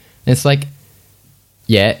Cleveland. And it's like,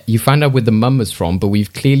 yeah, you find out where the mum was from, but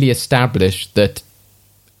we've clearly established that,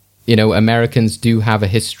 you know, Americans do have a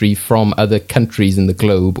history from other countries in the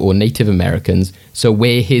globe, or Native Americans, so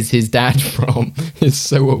where is his dad from? It's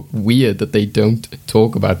so weird that they don't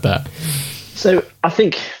talk about that. So I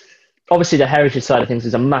think, obviously, the heritage side of things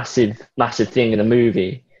is a massive, massive thing in the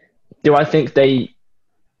movie. Do I think they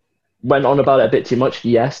went on about it a bit too much?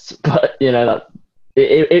 Yes, but you know, that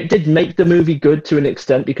it did make the movie good to an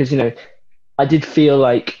extent, because, you know, I did feel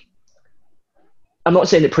like, I'm not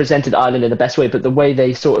saying it presented Ireland in the best way, but the way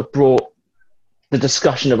they sort of brought the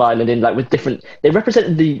discussion of Ireland in, like with they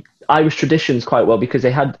represented the Irish traditions quite well, because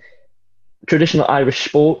they had traditional Irish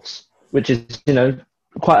sports, which is, you know,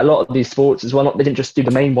 quite a lot of these sports as well. They didn't just do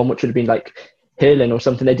the main one, which would have been like hurling or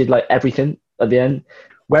something. They did like everything at the end.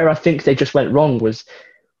 Where I think they just went wrong was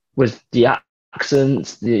the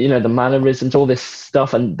accents, the mannerisms, all this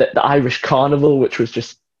stuff, and the Irish carnival, which was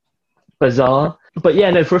just bizarre. But yeah,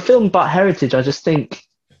 no, for a film about heritage, I just think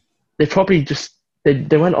they probably just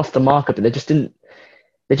they went off the marker, but it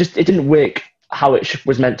didn't work how it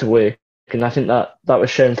was meant to work, and I think that was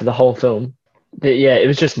shown for the whole film. But yeah, it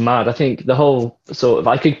was just mad. I think the whole sort of,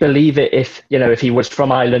 I could believe it if he was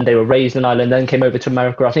from Ireland, they were raised in Ireland, then came over to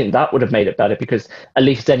America. I think that would have made it better, because at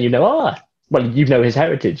least then you know his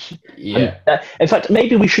heritage. Yeah. And, in fact,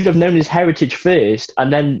 maybe we should have known his heritage first,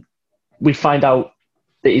 and then we find out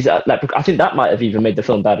that he's I think that might have even made the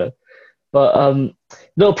film better. But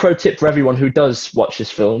little pro tip for everyone who does watch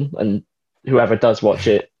this film, and whoever does watch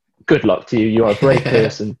it, good luck to you. You are a brave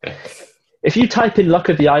person. If you type in Luck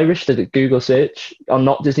of the Irish to the Google search on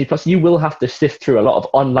Not Disney Plus, you will have to sift through a lot of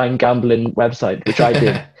online gambling websites, which I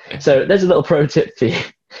did. So there's a little pro tip for you.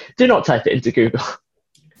 Do not type it into Google.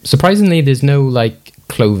 Surprisingly, there's no like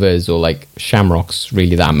clovers or like shamrocks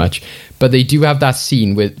really that much, but they do have that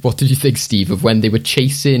scene with, what did you think, Steve, of when they were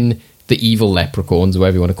chasing the evil leprechauns,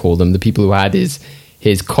 whatever you want to call them, the people who had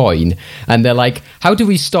his coin, and they're like, how do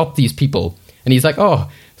we stop these people? And he's like,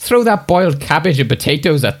 oh, throw that boiled cabbage and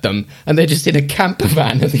potatoes at them, and they're just in a camper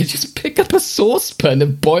van, and they just pick up a saucepan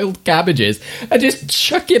of boiled cabbages and just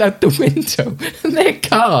chuck it out the window, and their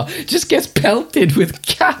car just gets pelted with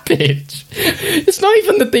cabbage. It's not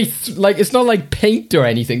even that it's not like paint or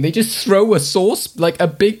anything. They just throw a sauce, like a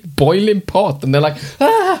big boiling pot, and they're like,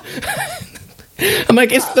 ah. I'm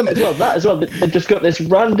like, it's them. That as well. They've just got this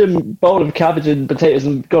random bowl of cabbage and potatoes,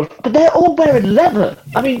 and but they're all wearing leather.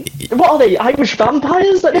 I mean, what are they? Irish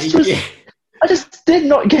vampires? Like, this was I just did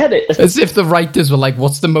not get it. As if the writers were like,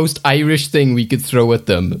 what's the most Irish thing we could throw at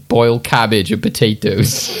them? Boiled cabbage and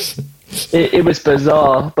potatoes. It was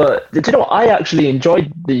bizarre, but do you know what? I actually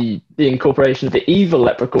enjoyed the incorporation of the evil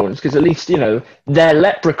leprechauns, because at least, they're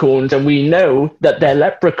leprechauns and we know that they're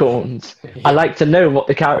leprechauns. I like to know what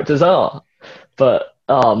the characters are. But,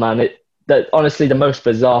 oh man, honestly the most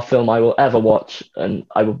bizarre film I will ever watch, and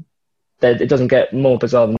it doesn't get more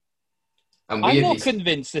bizarre than I'm not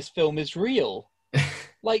convinced this film is real.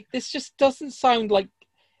 Like, this just doesn't sound like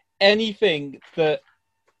anything that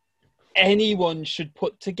anyone should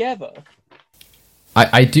put together.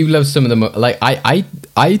 I do love some of them. Like, I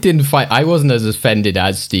didn't find... I wasn't as offended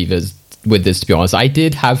as Steve as with this, to be honest. I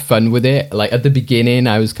did have fun with it. Like, at the beginning,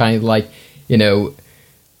 I was kind of like,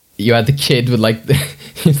 you had the kid with, like...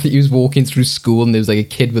 he was walking through school and there was, like, a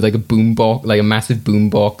kid with, like, a boombox, like a massive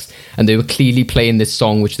boombox, and they were clearly playing this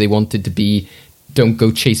song which they wanted to be Don't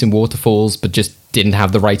Go Chasing Waterfalls, but just didn't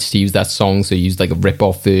have the rights to use that song, so used, like, a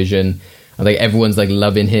rip-off version. And, like, everyone's, like,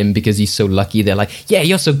 loving him because he's so lucky. They're like, yeah,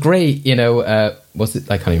 you're so great, what's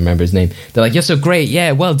it? I can't even remember his name. They're like, you're so great,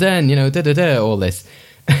 yeah, well done, da-da-da, all this.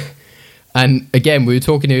 And again, we were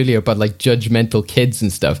talking earlier about like judgmental kids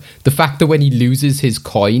and stuff. The fact that when he loses his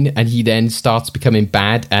coin and he then starts becoming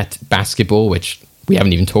bad at basketball, which we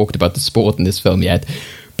haven't even talked about the sport in this film yet.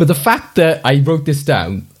 But the fact that I wrote this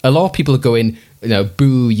down, a lot of people are going,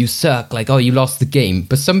 boo, you suck, like, oh, you lost the game.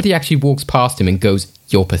 But somebody actually walks past him and goes,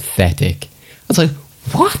 you're pathetic. I was like,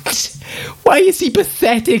 what? Why is he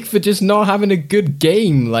pathetic for just not having a good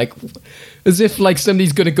game? Like, as if like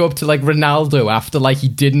somebody's going to go up to like Ronaldo after like he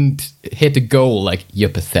didn't hit a goal, like, you're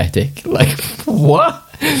pathetic. Like, what?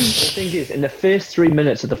 The thing is, in the first 3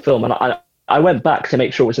 minutes of the film, and I went back to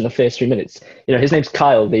make sure it was in the first 3 minutes. His name's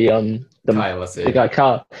Kyle, the guy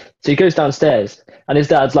Kyle. So he goes downstairs, and his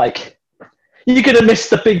dad's like, "You're gonna miss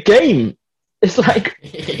the big game." It's like,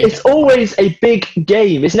 It's always a big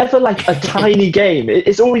game. It's never like a tiny game.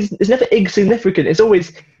 It's never insignificant. It's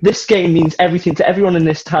always, this game means everything to everyone in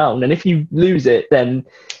this town, and if you lose it, then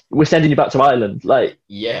we're sending you back to Ireland. Like,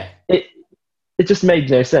 yeah, it just made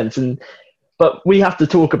no sense. But we have to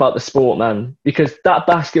talk about the sport, man, because that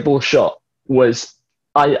basketball shot was,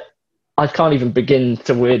 I can't even begin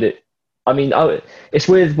to word it. I mean, it's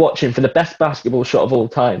worth watching for the best basketball shot of all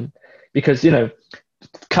time, because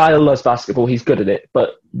Kyle loves basketball, he's good at it,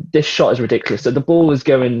 but this shot is ridiculous. So the ball is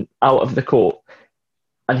going out of the court,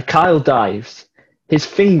 and Kyle dives. His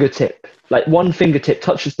fingertip, like one fingertip,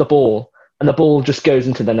 touches the ball, and the ball just goes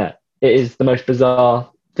into the net. It is the most bizarre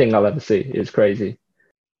thing I'll ever see. It's crazy.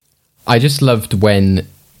 I just loved when,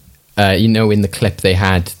 in the clip they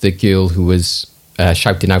had the girl who was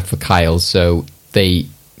shouting out for Kyle, so they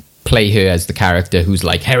play her as the character who's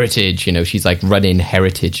like heritage, she's like running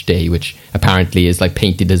Heritage Day, which apparently is like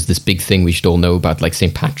painted as this big thing we should all know about, like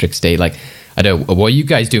St. Patrick's Day. Like, I don't know, what are you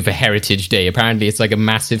guys doing for Heritage Day? Apparently it's like a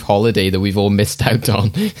massive holiday that we've all missed out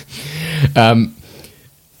on.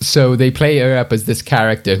 So they play her up as this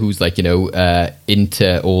character who's like,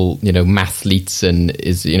 into all, mathletes and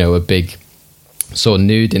is, a big sort of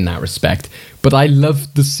nerd in that respect. But I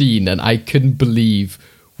loved the scene, and I couldn't believe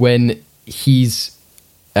when he's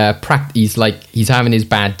having his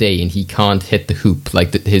bad day and he can't hit the hoop.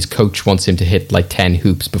 Like, his coach wants him to hit like 10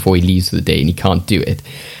 hoops before he leaves for the day, and he can't do it.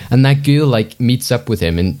 And that girl like meets up with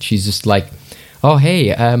him, and she's just like, oh,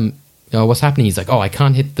 hey, what's happening? He's like, oh, I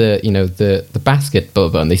can't hit the basket, blah,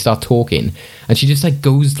 blah. And they start talking, and she just like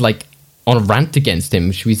goes like on a rant against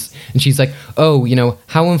him. She's like, oh,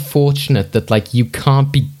 how unfortunate that like you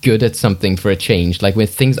can't be good at something for a change, like when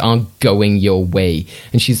things aren't going your way.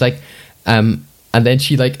 And she's like, and then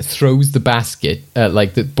she like throws the basket,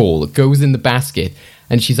 like the ball goes in the basket,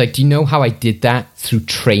 and she's like, do you know how I did that? Through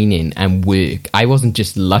training and work. I wasn't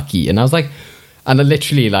just lucky. And I was like, and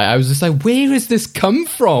I was just like, where has this come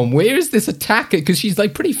from? Where is this attack? Because she's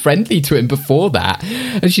like pretty friendly to him before that.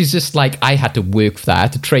 And she's just like, I had to work for that, I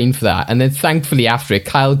had to train for that. And then thankfully after it,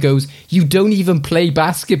 Kyle goes, you don't even play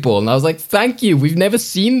basketball. And I was like, thank you. We've never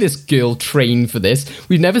seen this girl train for this.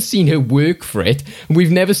 We've never seen her work for it. And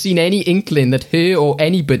we've never seen any inkling that her or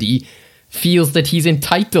anybody feels that he's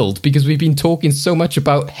entitled, because we've been talking so much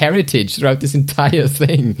about heritage throughout this entire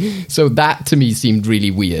thing. So that to me seemed really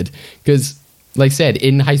weird, because like I said,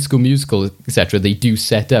 in High School Musical, etc., they do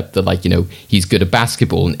set up that, like, he's good at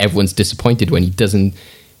basketball and everyone's disappointed when he doesn't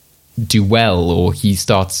do well or he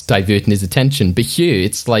starts diverting his attention. But here,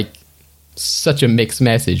 it's like such a mixed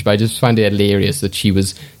message, but I just find it hilarious that she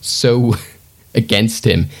was so against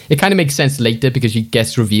him. It kind of makes sense later because she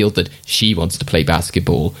gets revealed that she wants to play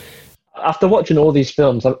basketball. After watching all these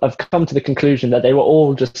films, I've come to the conclusion that they were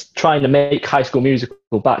all just trying to make High School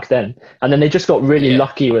Musical back then, and then they just got really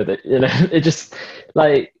lucky with it. You know, it just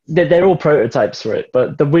like they're all prototypes for it.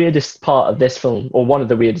 But the weirdest part of this film, or one of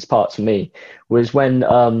the weirdest parts for me, was when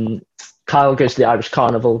Kyle goes to the Irish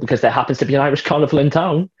Carnival, because there happens to be an Irish Carnival in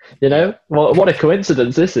town. You know, what a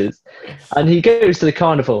coincidence this is. And he goes to the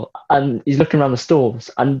carnival and he's looking around the stalls,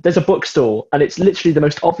 and there's a bookstore, and it's literally the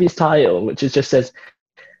most obvious title, which just says,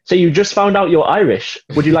 "So you just found out you're Irish.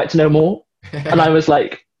 Would you like to know more?" And I was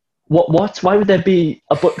like, what? Why would there be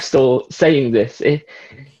a bookstore saying this?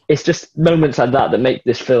 It's just moments like that make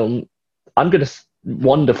this film,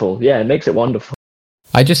 wonderful. Yeah, it makes it wonderful.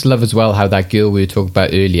 I just love as well how that girl we were talking about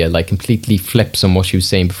earlier, like, completely flips on what she was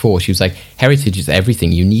saying before. She was like, heritage is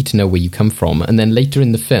everything. You need to know where you come from. And then later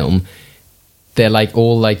in the film, they're like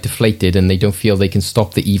all like deflated and they don't feel they can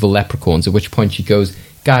stop the evil leprechauns. At which point she goes,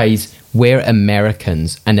 guys, we're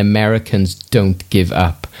Americans and Americans don't give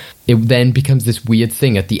up. It then becomes this weird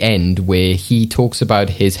thing at the end where he talks about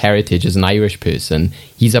his heritage as an Irish person.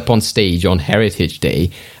 He's up on stage on Heritage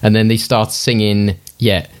Day, and then they start singing,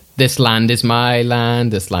 this land is my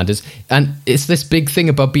land, this land is... And it's this big thing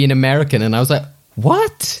about being American, and I was like,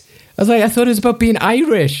 what? I was like, I thought it was about being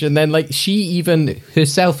Irish. And then, like, she even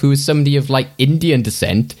herself, who is somebody of, like, Indian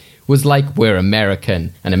descent, was like, we're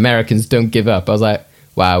American, and Americans don't give up. I was like,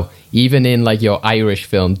 wow, even in, like, your Irish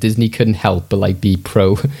film, Disney couldn't help but, like, be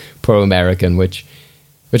pro-American, which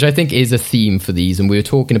I think is a theme for these. And we were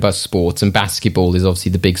talking about sports, and basketball is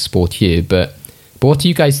obviously the big sport here, but what do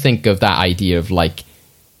you guys think of that idea of, like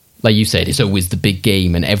you said, it's always the big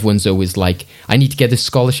game, and everyone's always like, I need to get this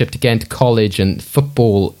scholarship to get into college, and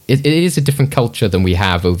football, it is a different culture than we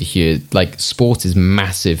have over here. Like, sports is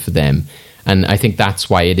massive for them, and I think that's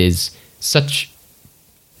why it is such,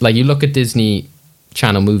 like, you look at Disney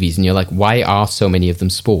Channel movies and you're like, why are so many of them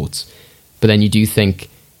sports? But then you do think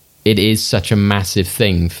it is such a massive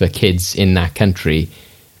thing for kids in that country.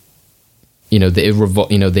 You know,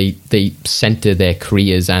 they center their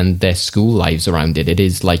careers and their school lives around it. It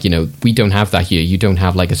is like, you know, we don't have that here. You don't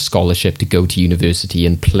have like a scholarship to go to university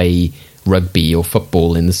and play rugby or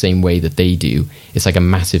football in the same way that they do. It's like a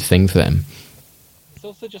massive thing for them. It's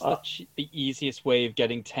also just the easiest way of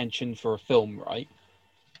getting tension for a film, right?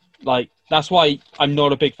 Like, that's why I'm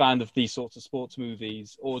not a big fan of these sorts of sports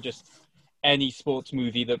movies, or just any sports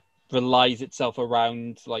movie that relies itself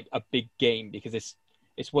around like a big game, because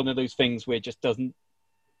it's one of those things where it just doesn't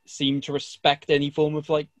seem to respect any form of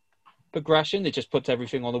like progression. It just puts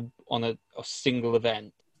everything on a single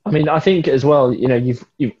event. I mean, I think as well, you know,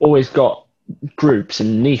 you've always got groups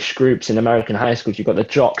and niche groups in American high schools. You've got the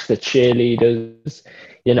jocks, the cheerleaders,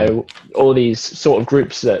 you know, all these sort of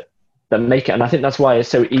groups that make it. And I think that's why it's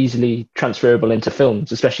so easily transferable into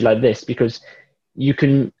films, especially like this, because you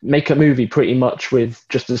can make a movie pretty much with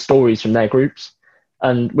just the stories from their groups.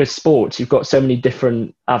 And with sports, you've got so many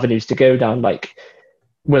different avenues to go down. Like,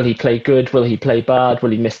 will he play good? Will he play bad? Will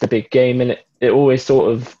he miss the big game? And it always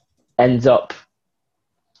sort of ends up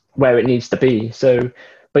where it needs to be. So,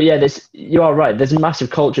 but yeah, you are right. There's a massive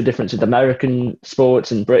culture difference with American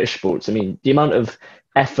sports and British sports. I mean, the amount of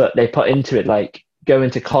effort they put into it, like go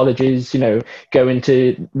into colleges, you know, go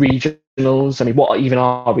into regionals. I mean, what even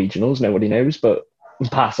are regionals? Nobody knows, but we'll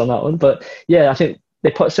pass on that one. But yeah, I think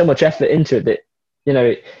they put so much effort into it that, you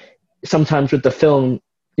know, sometimes with the film,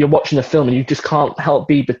 you're watching the film and you just can't help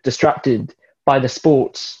be distracted by the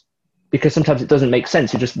sports, because sometimes it doesn't make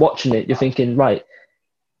sense. You're just watching it. You're thinking, right,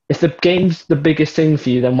 if the game's the biggest thing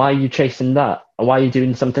for you, then why are you chasing that? And why are you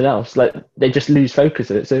doing something else? Like, they just lose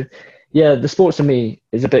focus of it. So yeah, the sports for me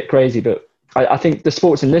is a bit crazy, but I think the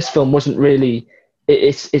sports in this film wasn't really,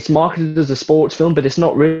 it's marketed as a sports film, but it's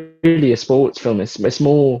not really a sports film. It's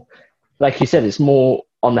more, like you said, it's more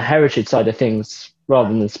on the heritage side of things rather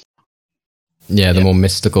than the more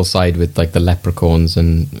mystical side with like the leprechauns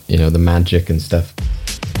and, you know, the magic and stuff.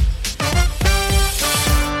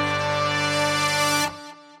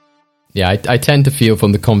 Yeah, I tend to feel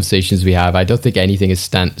from the conversations we have, I don't think anything has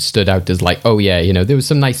stood out as like, oh yeah, you know, there were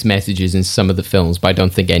some nice messages in some of the films, but I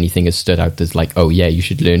don't think anything has stood out as like, oh yeah, you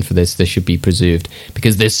should learn for this should be preserved,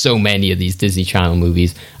 because there's so many of these Disney Channel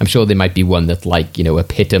movies. I'm sure there might be one that, like, you know,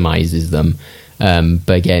 epitomizes them.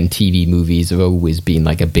 But again, TV movies have always been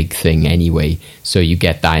like a big thing anyway. So you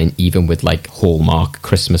get that even with like Hallmark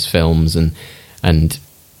Christmas films and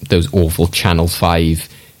those awful Channel 5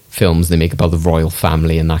 films they make about the royal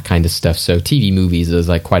family and that kind of stuff. So TV movies is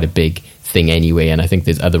like quite a big thing anyway. And I think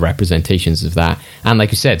there's other representations of that. And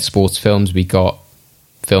like you said, sports films, we got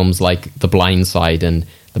films like The Blind Side and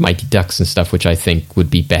The Mighty Ducks and stuff, which I think would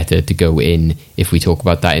be better to go in if we talk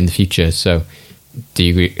about that in the future. So Do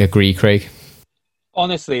you agree, Craig?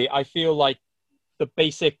 Honestly, I feel like the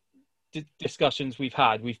basic discussions we've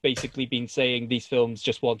had, we've basically been saying these films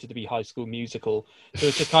just wanted to be High School Musical. So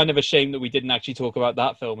it's just kind of a shame that we didn't actually talk about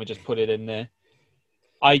that film and just put it in there.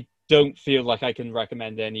 I don't feel like I can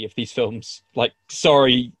recommend any of these films. Like,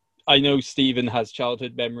 sorry, I know Stephen has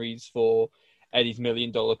childhood memories for Eddie's $1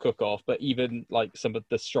 Million Cook-Off, but even like some of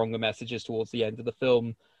the stronger messages towards the end of the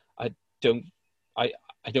film, I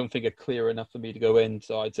don't think are clear enough for me to go in.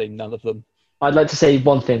 So I'd say none of them. I'd like to say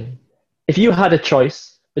one thing. If you had a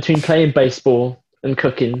choice between playing baseball and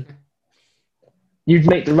cooking, you'd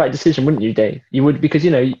make the right decision, wouldn't you, Dave? You would, because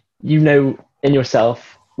you know in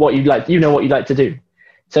yourself what you'd like. You know what you'd like to do.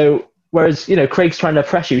 So whereas Craig's trying to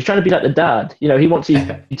pressure you, he's trying to be like the dad. He wants you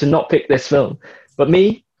to not pick this film. But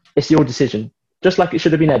me, it's your decision, just like it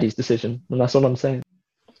should have been Eddie's decision, and that's all I'm saying.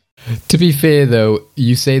 To be fair, though,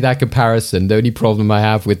 you say that comparison. The only problem I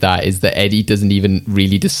have with that is that Eddie doesn't even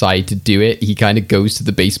really decide to do it. He kind of goes to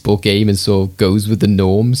the baseball game and sort of goes with the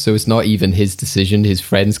norm. So it's not even his decision. His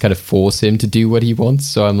friends kind of force him to do what he wants.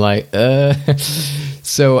 So I'm like,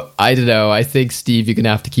 So I don't know. I think, Steve, you're going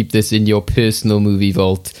to have to keep this in your personal movie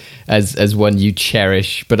vault as one you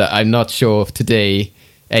cherish. But I'm not sure if today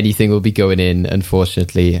anything will be going in,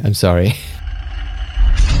 unfortunately. I'm sorry.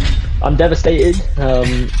 I'm devastated.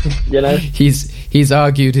 He's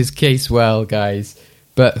argued his case well, guys.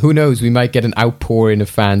 But who knows? We might get an outpouring of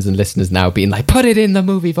fans and listeners now being like, "Put it in the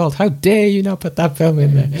movie vault! How dare you not put that film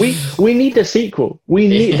in there?" We need a sequel.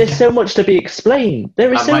 There's so much to be explained.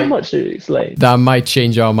 There is so much to explain. That might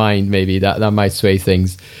change our mind. Maybe that might sway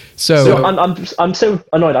things. So I'm so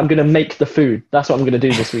annoyed. I'm going to make the food. That's what I'm going to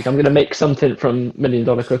do this week. I'm going to make something from $1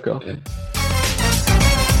 Million Cook-Off.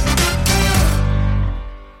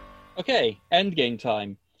 Okay, endgame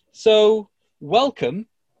time. So, welcome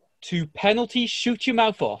to Penalty Shoot Your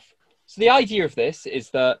Mouth Off. So the idea of this is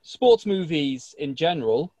that sports movies in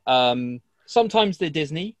general, sometimes they're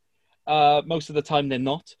Disney, most of the time they're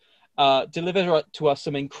not, deliver to us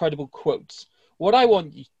some incredible quotes. What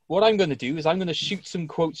I'm going to do is I'm going to shoot some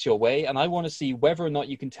quotes your way, and I want to see whether or not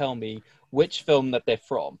you can tell me which film that they're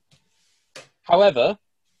from. However,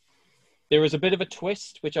 there is a bit of a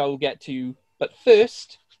twist, which I will get to, but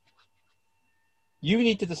first, you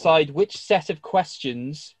need to decide which set of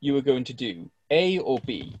questions you are going to do, A or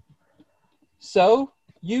B. So,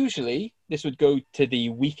 usually, this would go to the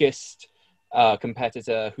weakest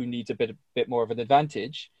competitor who needs a bit more of an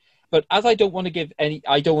advantage. But as I don't want to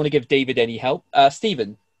give David any help.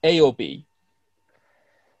 Stephen, A or B?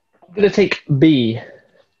 I'm going to take B.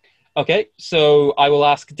 Okay, so I will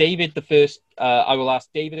ask David the first. I will ask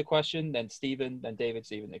David a question, then Stephen, then David,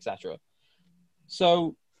 Stephen, etc.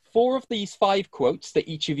 So, 4 of these 5 quotes that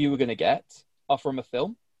each of you are going to get are from a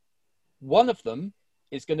film. 1 of them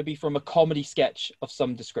is going to be from a comedy sketch of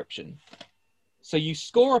some description. So you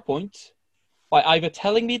score a point by either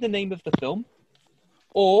telling me the name of the film,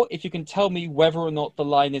 or if you can tell me whether or not the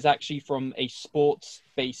line is actually from a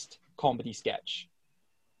sports-based comedy sketch.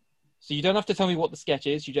 So you don't have to tell me what the sketch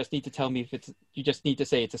is. You just need to tell me you just need to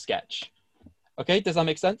say it's a sketch. Okay, does that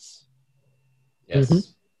make sense? Yes.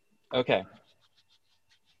 Mm-hmm. Okay.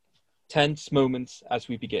 Tense moments as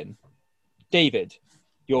we begin. David,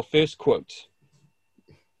 your first quote.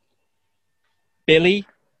 Billy,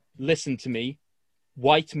 listen to me.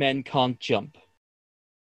 White men can't jump.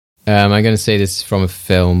 I'm going to say this is from a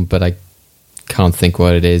film, but I can't think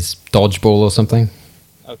what it is. Dodgeball or something?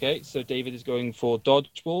 Okay, so David is going for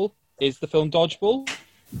Dodgeball. Is the film Dodgeball?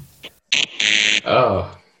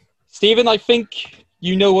 Oh. Stephen, I think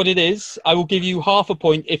you know what it is. I will give you half a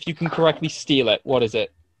point if you can correctly steal it. What is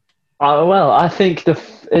it? Well, I think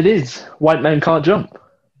it is White Men Can't Jump.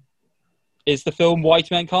 Is the film White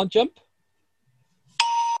Men Can't Jump?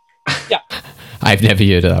 Yeah. I've never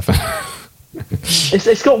heard of that.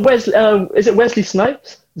 It's got Wesley. Is it Wesley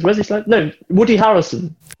Snipes? Is Wesley Snipes? No, Woody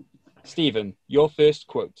Harrelson. Stephen, your first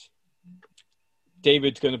quote.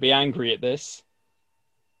 David's going to be angry at this.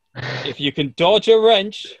 If you can dodge a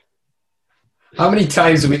wrench. How many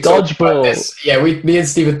times have we talked about this? Yeah, me and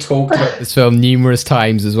Steve have talked about this film numerous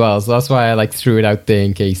times as well, so that's why I threw it out there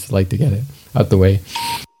in case I'd like to get it out the way.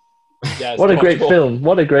 Yeah, what a great film.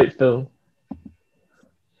 What a great film.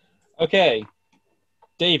 Okay.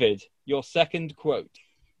 David, your second quote.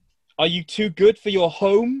 Are you too good for your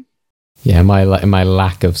home? Yeah, my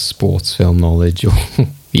lack of sports film knowledge or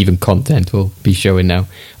even content will be showing now.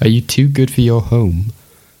 Are you too good for your home?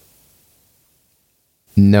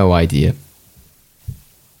 No idea.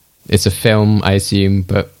 It's a film, I assume,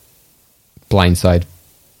 but Blindside.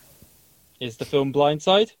 Is the film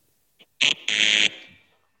Blindside?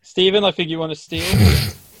 Stephen, I think you want to steal.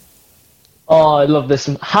 Oh, I love this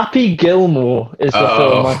one. Happy Gilmore is the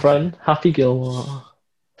film, my friend. Happy Gilmore.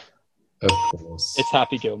 Of course. It's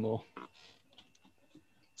Happy Gilmore.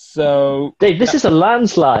 So, Dave, this is a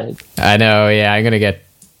landslide. I know, yeah, I'm going to get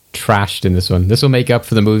trashed in this one. This will make up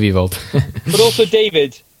for the movie vault. But also,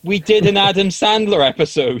 David, we did an Adam Sandler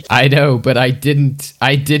episode. I know, but I didn't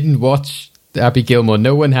watch Happy Gilmore.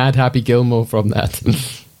 No one had Happy Gilmore from that.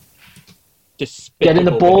 Get in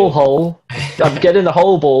the ball hole. Get in the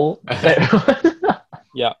whole ball.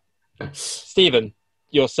 Yeah. Stephen,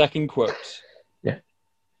 your second quote. Yeah.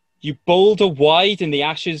 You bowled a wide in the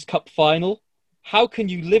Ashes Cup final. How can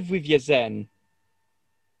you live with your zen?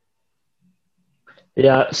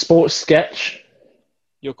 Yeah, sports sketch.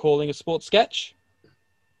 You're calling a sports sketch?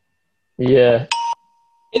 Yeah.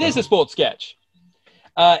 It is a sports sketch.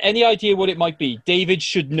 Any idea what it might be? David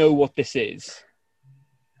should know what this is.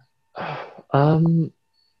 No,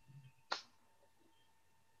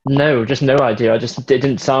 just no idea. It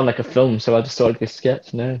didn't sound like a film, so I just thought it'd be a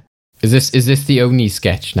sketch. No. Is this the only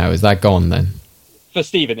sketch now? Is that gone then? For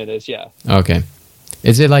Stephen, it is, yeah. Okay.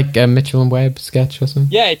 Is it like a Mitchell and Webb sketch or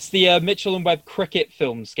something? Yeah, it's the Mitchell and Webb cricket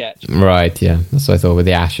film sketch. Right, yeah. That's what I thought with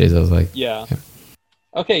the Ashes. I was like... Yeah.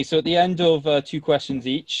 Okay, so at the end of 2 questions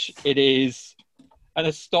each, it is an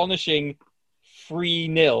astonishing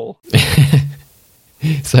 3-0.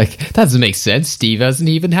 It's like, that doesn't make sense. Steve hasn't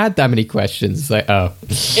even had that many questions. It's like, oh.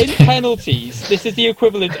 In penalties, this is the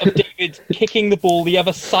equivalent of David kicking the ball the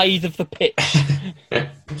other side of the pitch.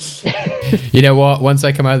 You know what? Once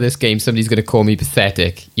I come out of this game, somebody's going to call me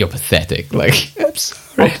pathetic. You're pathetic. Like, I'm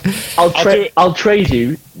sorry. I'll trade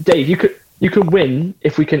you, Dave. You could win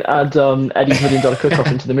if we can add Eddie's $1 Million Cook-Off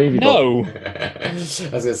into the movie. No. I was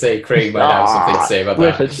going to say Craig might have something to say about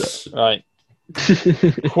that. Right.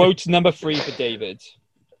 Quote number 3 for David.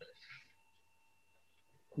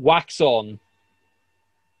 Wax on.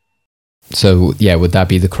 So, yeah, would that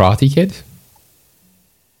be the Karate Kid?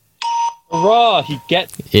 Hurrah! He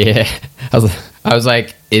gets. Yeah. I was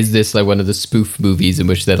like, is this like one of the spoof movies in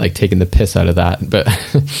which they're like taking the piss out of that? But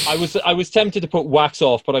I was tempted to put wax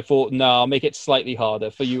off, but I thought, no, I'll make it slightly harder.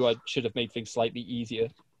 For you, I should have made things slightly easier.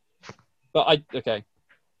 But okay.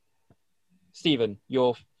 Stephen,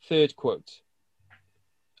 your third quote.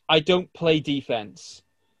 I don't play defense.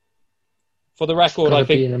 For the record, I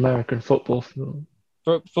think be an American football film.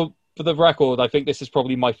 For the record, I think this is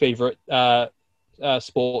probably my favorite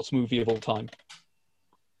sports movie of all time.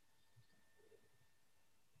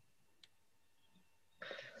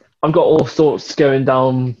 I've got all thoughts going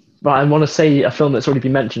down. But I want to say a film that's already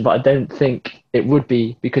been mentioned, but I don't think it would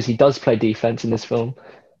be because he does play defense in this film.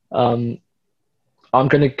 I'm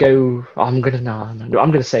gonna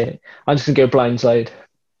say it. I'm just gonna go Blindside.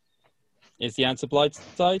 Is the answer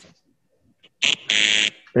Blindside?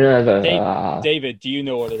 David, do you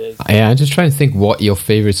know what it is? Yeah, I'm just trying to think what your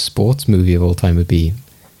favorite sports movie of all time would be.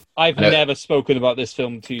 I've never spoken about this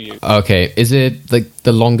film to you. Okay, is it like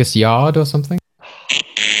The Longest Yard or something?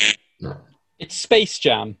 It's Space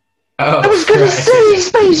Jam. I was going to say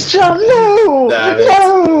Space Jam. No.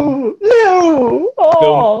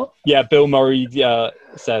 Oh. Bill Murray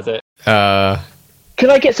says it. Can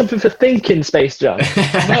I get something for thinking Space Jam?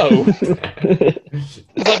 No.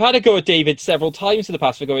 Because I've had to go at David several times in the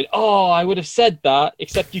past for going, I would have said that,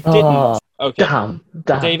 except you didn't. Okay. Damn.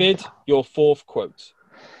 David, your fourth quote.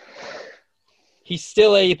 He's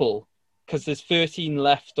still able, because there's 13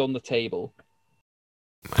 left on the table.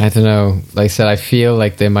 I don't know. Like I said, I feel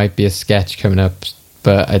like there might be a sketch coming up,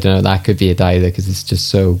 but I don't know. That could be it either, because it's just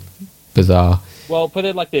so bizarre. Well, put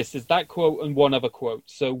it like this. There's that quote and one other quote,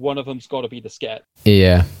 so one of them's got to be the sketch.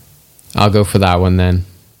 Yeah. I'll go for that one then.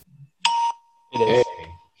 It is.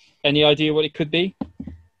 Any idea what it could be?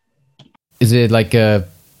 Is it like a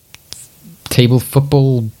table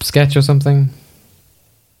football sketch or something?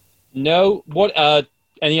 No. What?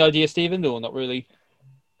 Any idea, Stephen? No, not really.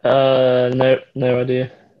 No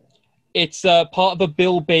idea. It's part of a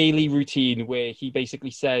Bill Bailey routine where he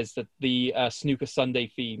basically says that the Snooker Sunday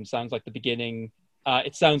theme sounds like the beginning.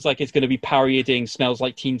 It sounds like it's going to be parodying "Smells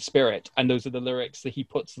Like Teen Spirit," and those are the lyrics that he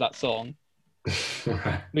puts to that song.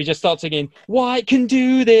 We just start singing, "White can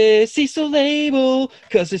do this, he's so able,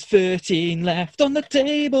 'cause there's 13 left on the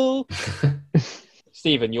table."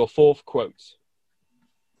 Stephen, your fourth quote.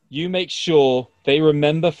 You make sure they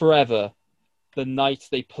remember forever the night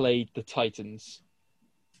they played the Titans.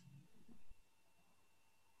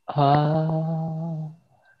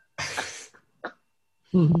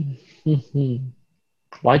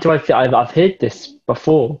 Why do I feel I've heard this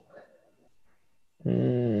before?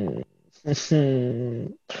 I'm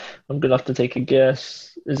gonna have to take a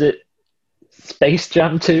guess. Is it Space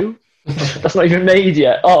Jam 2? That's not even made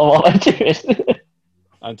yet. Oh, what am I doing?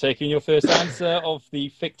 I'm taking your first answer of the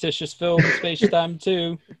fictitious film Space Jam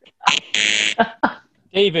 2.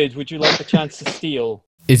 David, would you like a chance to steal?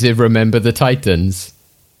 Is it Remember the Titans?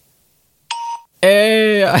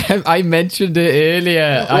 Hey, I mentioned it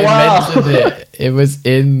earlier. Wow. I mentioned it. It was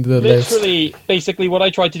in the list. Literally, basically, what I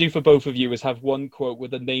tried to do for both of you is have one quote where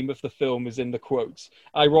the name of the film is in the quotes.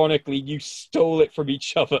 Ironically, you stole it from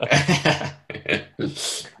each other.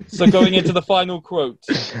 So going into the final quote,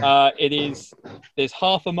 there's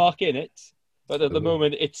half a mark in it, but at the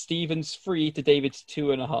moment it's Stephen's 3 to David's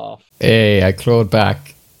 2.5. Hey, I clawed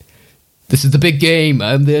back. This is the big game.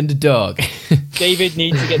 I'm the underdog. David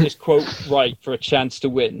needs to get this quote right for a chance to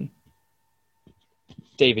win.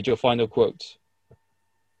 David, your final quote.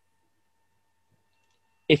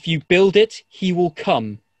 If you build it, he will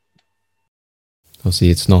come.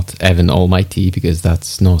 Obviously, it's not Evan Almighty because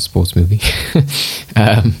that's not a sports movie.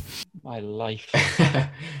 My life.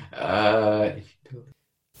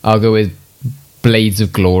 I'll go with Blades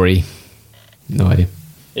of Glory. No idea.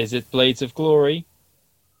 Is it Blades of Glory?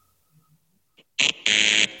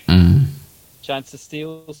 Chance to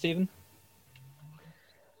steal, Stephen?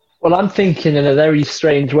 Well, I'm thinking in a very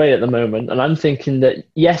strange way at the moment, and I'm thinking that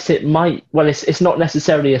yes, it might. Well, it's not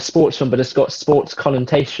necessarily a sports film, but it's got sports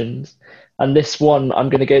connotations. And this one, I'm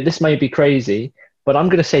going to go. This may be crazy, but I'm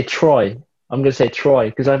going to say Troy. I'm going to say Troy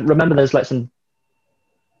because I remember there's like some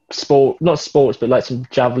not sports, but like some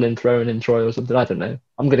javelin throwing in Troy or something. I don't know.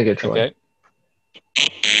 I'm going to go Troy. Okay.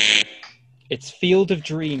 It's Field of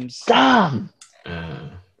Dreams. Damn.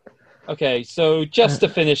 Okay, so just to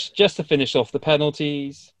finish off the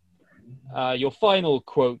penalties, your final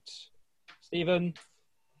quote, Stephen.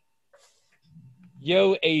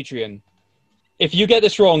 Yo, Adrian. If you get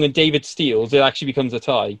this wrong and David steals, it actually becomes a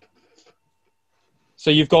tie. So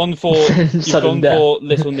you've gone for Little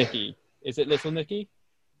Nicky. Is it Little Nicky?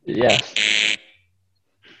 Yes.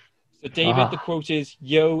 So David, the quote is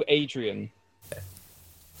Yo, Adrian.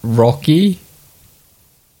 Rocky?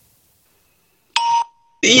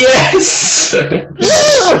 Yes!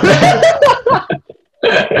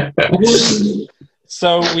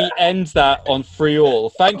 So we end that on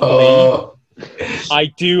 3-3. Thankfully, I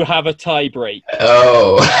do have a tie break.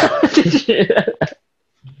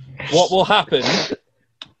 What will happen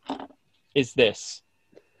is this.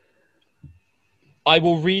 I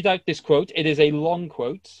will read out this quote. It is a long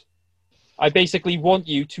quote. I basically want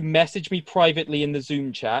you to message me privately in the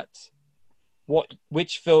Zoom chat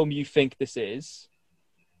which film you think this is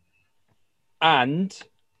and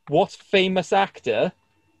what famous actor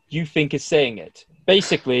you think is saying it.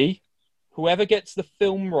 Basically, whoever gets the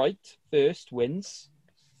film right first wins.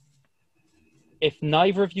 If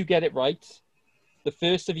neither of you get it right, the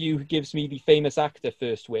first of you who gives me the famous actor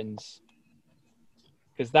first wins.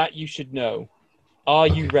 Because that you should know. Are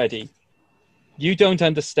you ready? You don't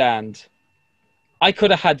understand. I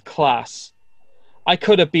could have had class. I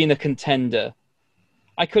could have been a contender.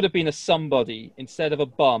 I could have been a somebody instead of a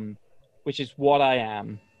bum, which is what I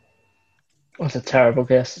am. That's a terrible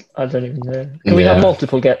guess. I don't even know. Can we have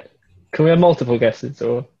multiple guesses,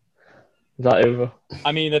 or is that over?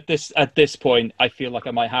 I mean, at this point, I feel like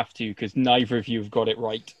I might have to because neither of you have got it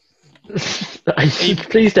right.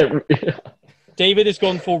 Please don't. David has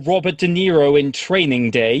gone for Robert De Niro in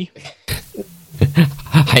Training Day.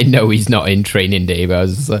 I know he's not in Training Day, but I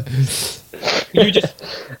was You just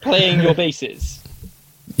playing your bases.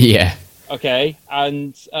 Yeah. Okay,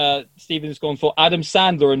 and Stephen's gone for Adam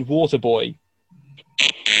Sandler in Waterboy.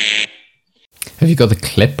 Have you got the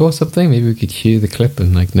clip or something? Maybe we could hear the clip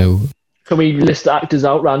and know. Can we list the actors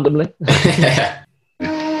out randomly? He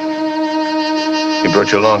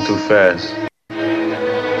brought you along too fast.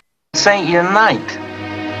 This ain't your night.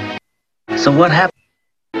 So what happened?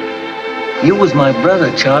 You was my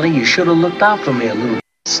brother, Charlie. You should have looked out for me a little.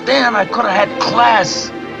 Stan, I could have had class.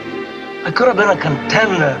 I could have been a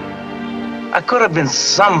contender. I could have been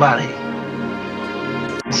somebody.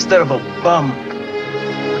 Instead of a bum,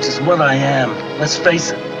 which is what I am. Let's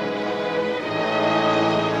face it.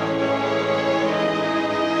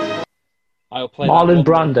 I'll play Marlon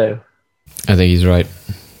Brando. I think he's right.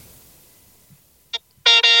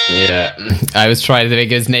 Yeah. I was trying to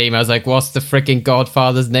think of his name. I was like, what's the freaking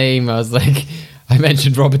Godfather's name? I was like, I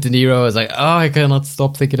mentioned Robert De Niro. I was like, I cannot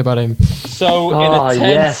stop thinking about him. So in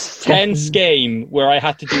a tense game where I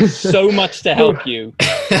had to do so much to help you,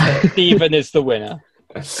 Stephen is the winner.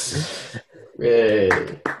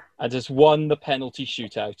 I just won the penalty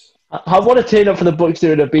shootout. I want to turn up for the Bucks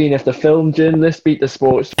doing a bean if the film journalists beat the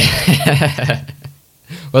sports.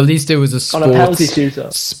 Well, at least it was a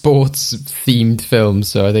sports-themed film,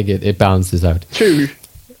 so I think it balances out. True.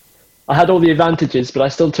 I had all the advantages, but I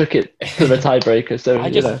still took it to the tiebreaker. So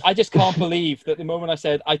I just can't believe that the moment I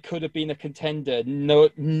said I could have been a contender,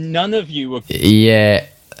 none of you were. Yeah,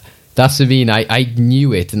 that's what I mean. I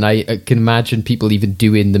knew it, and I can imagine people even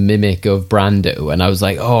doing the mimic of Brando, and I was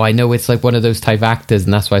like, oh, I know it's like one of those type actors,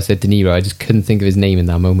 and that's why I said De Niro. I just couldn't think of his name in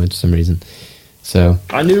that moment for some reason. So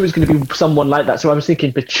I knew it was going to be someone like that, so I was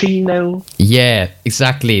thinking Pacino. Yeah,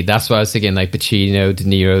 exactly. That's what I was thinking, like Pacino, De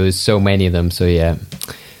Niro. There's so many of them. So yeah.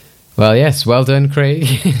 Well, yes, well done, Craig,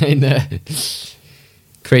 in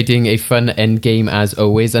creating a fun endgame as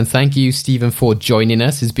always. And thank you, Stephen, for joining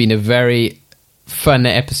us. It's been a very fun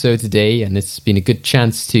episode today, and it's been a good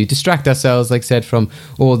chance to distract ourselves, like I said, from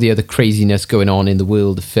all the other craziness going on in the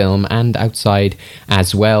world of film and outside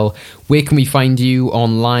as well. Where can we find you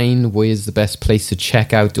online? Where's the best place to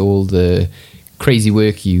check out all the crazy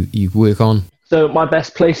work you work on? So my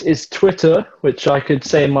best place is Twitter, which I could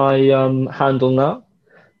say my handle now.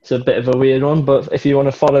 It's a bit of a weird one, but if you want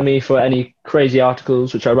to follow me for any crazy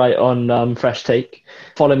articles, which I write on Fresh Take,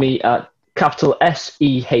 follow me at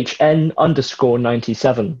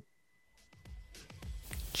SEHN_97.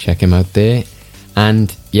 Check him out there.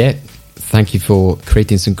 And yeah, thank you for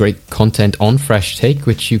creating some great content on Fresh Take,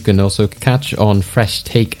 which you can also catch on Fresh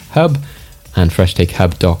Take Hub and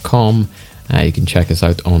freshtakehub.com. You can check us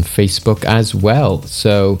out on Facebook as well.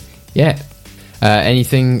 So yeah,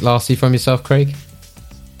 anything lastly from yourself, Craig?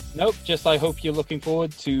 Nope, just I hope you're looking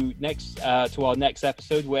forward to our next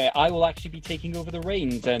episode, where I will actually be taking over the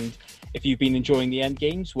reins. And if you've been enjoying the end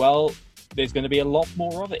games, well, there's going to be a lot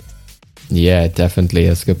more of it. Yeah, definitely.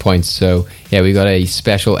 That's a good point. So yeah, we got a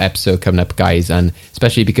special episode coming up, guys, and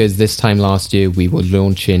especially because this time last year we were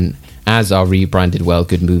launching as our rebranded Well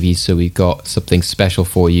Good Movies, so we've got something special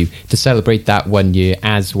for you to celebrate that 1 year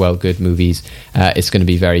as Well Good Movies. It's going to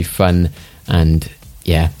be very fun, and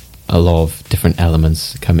yeah, a lot of different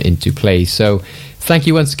elements come into play. So thank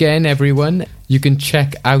you once again, everyone. You can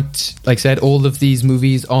check out, like I said, all of these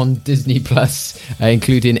movies on Disney Plus,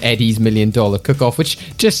 including Eddie's $1 Million Cook-Off, which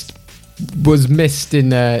just was missed in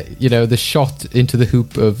the shot into the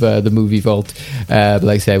hoop of the movie vault. But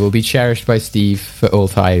like I said, will be cherished by Steve for all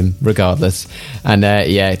time, regardless. And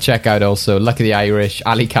yeah, check out also Lucky the Irish,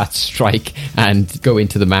 Alley Cat Strike, and Go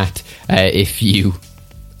Into the Mat if you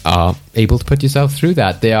are able to put yourself through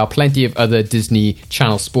that. There are plenty of other Disney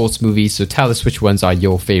Channel sports movies, so tell us which ones are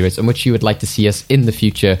your favourites and which you would like to see us in the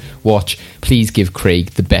future watch. Please give Craig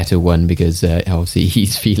the better one, because obviously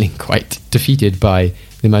he's feeling quite defeated by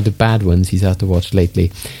the amount of bad ones he's had to watch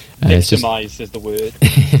lately. Victimised is the word.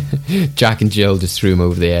 Jack and Jill just threw him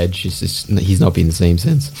over the edge. He's not been the same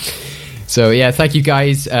since. So yeah, thank you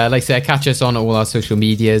guys. Like I said, catch us on all our social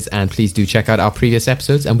medias, and please do check out our previous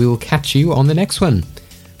episodes, and we will catch you on the next one.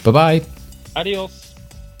 Bye-bye. Adios.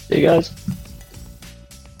 See you guys.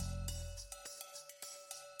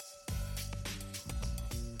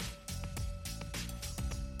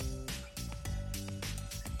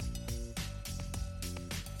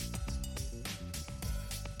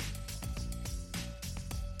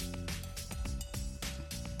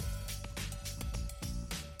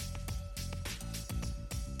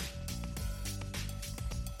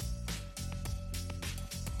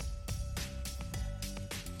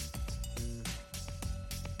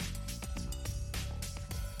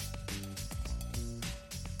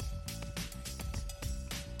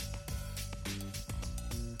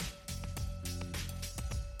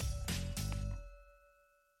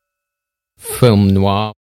 Film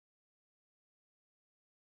noir.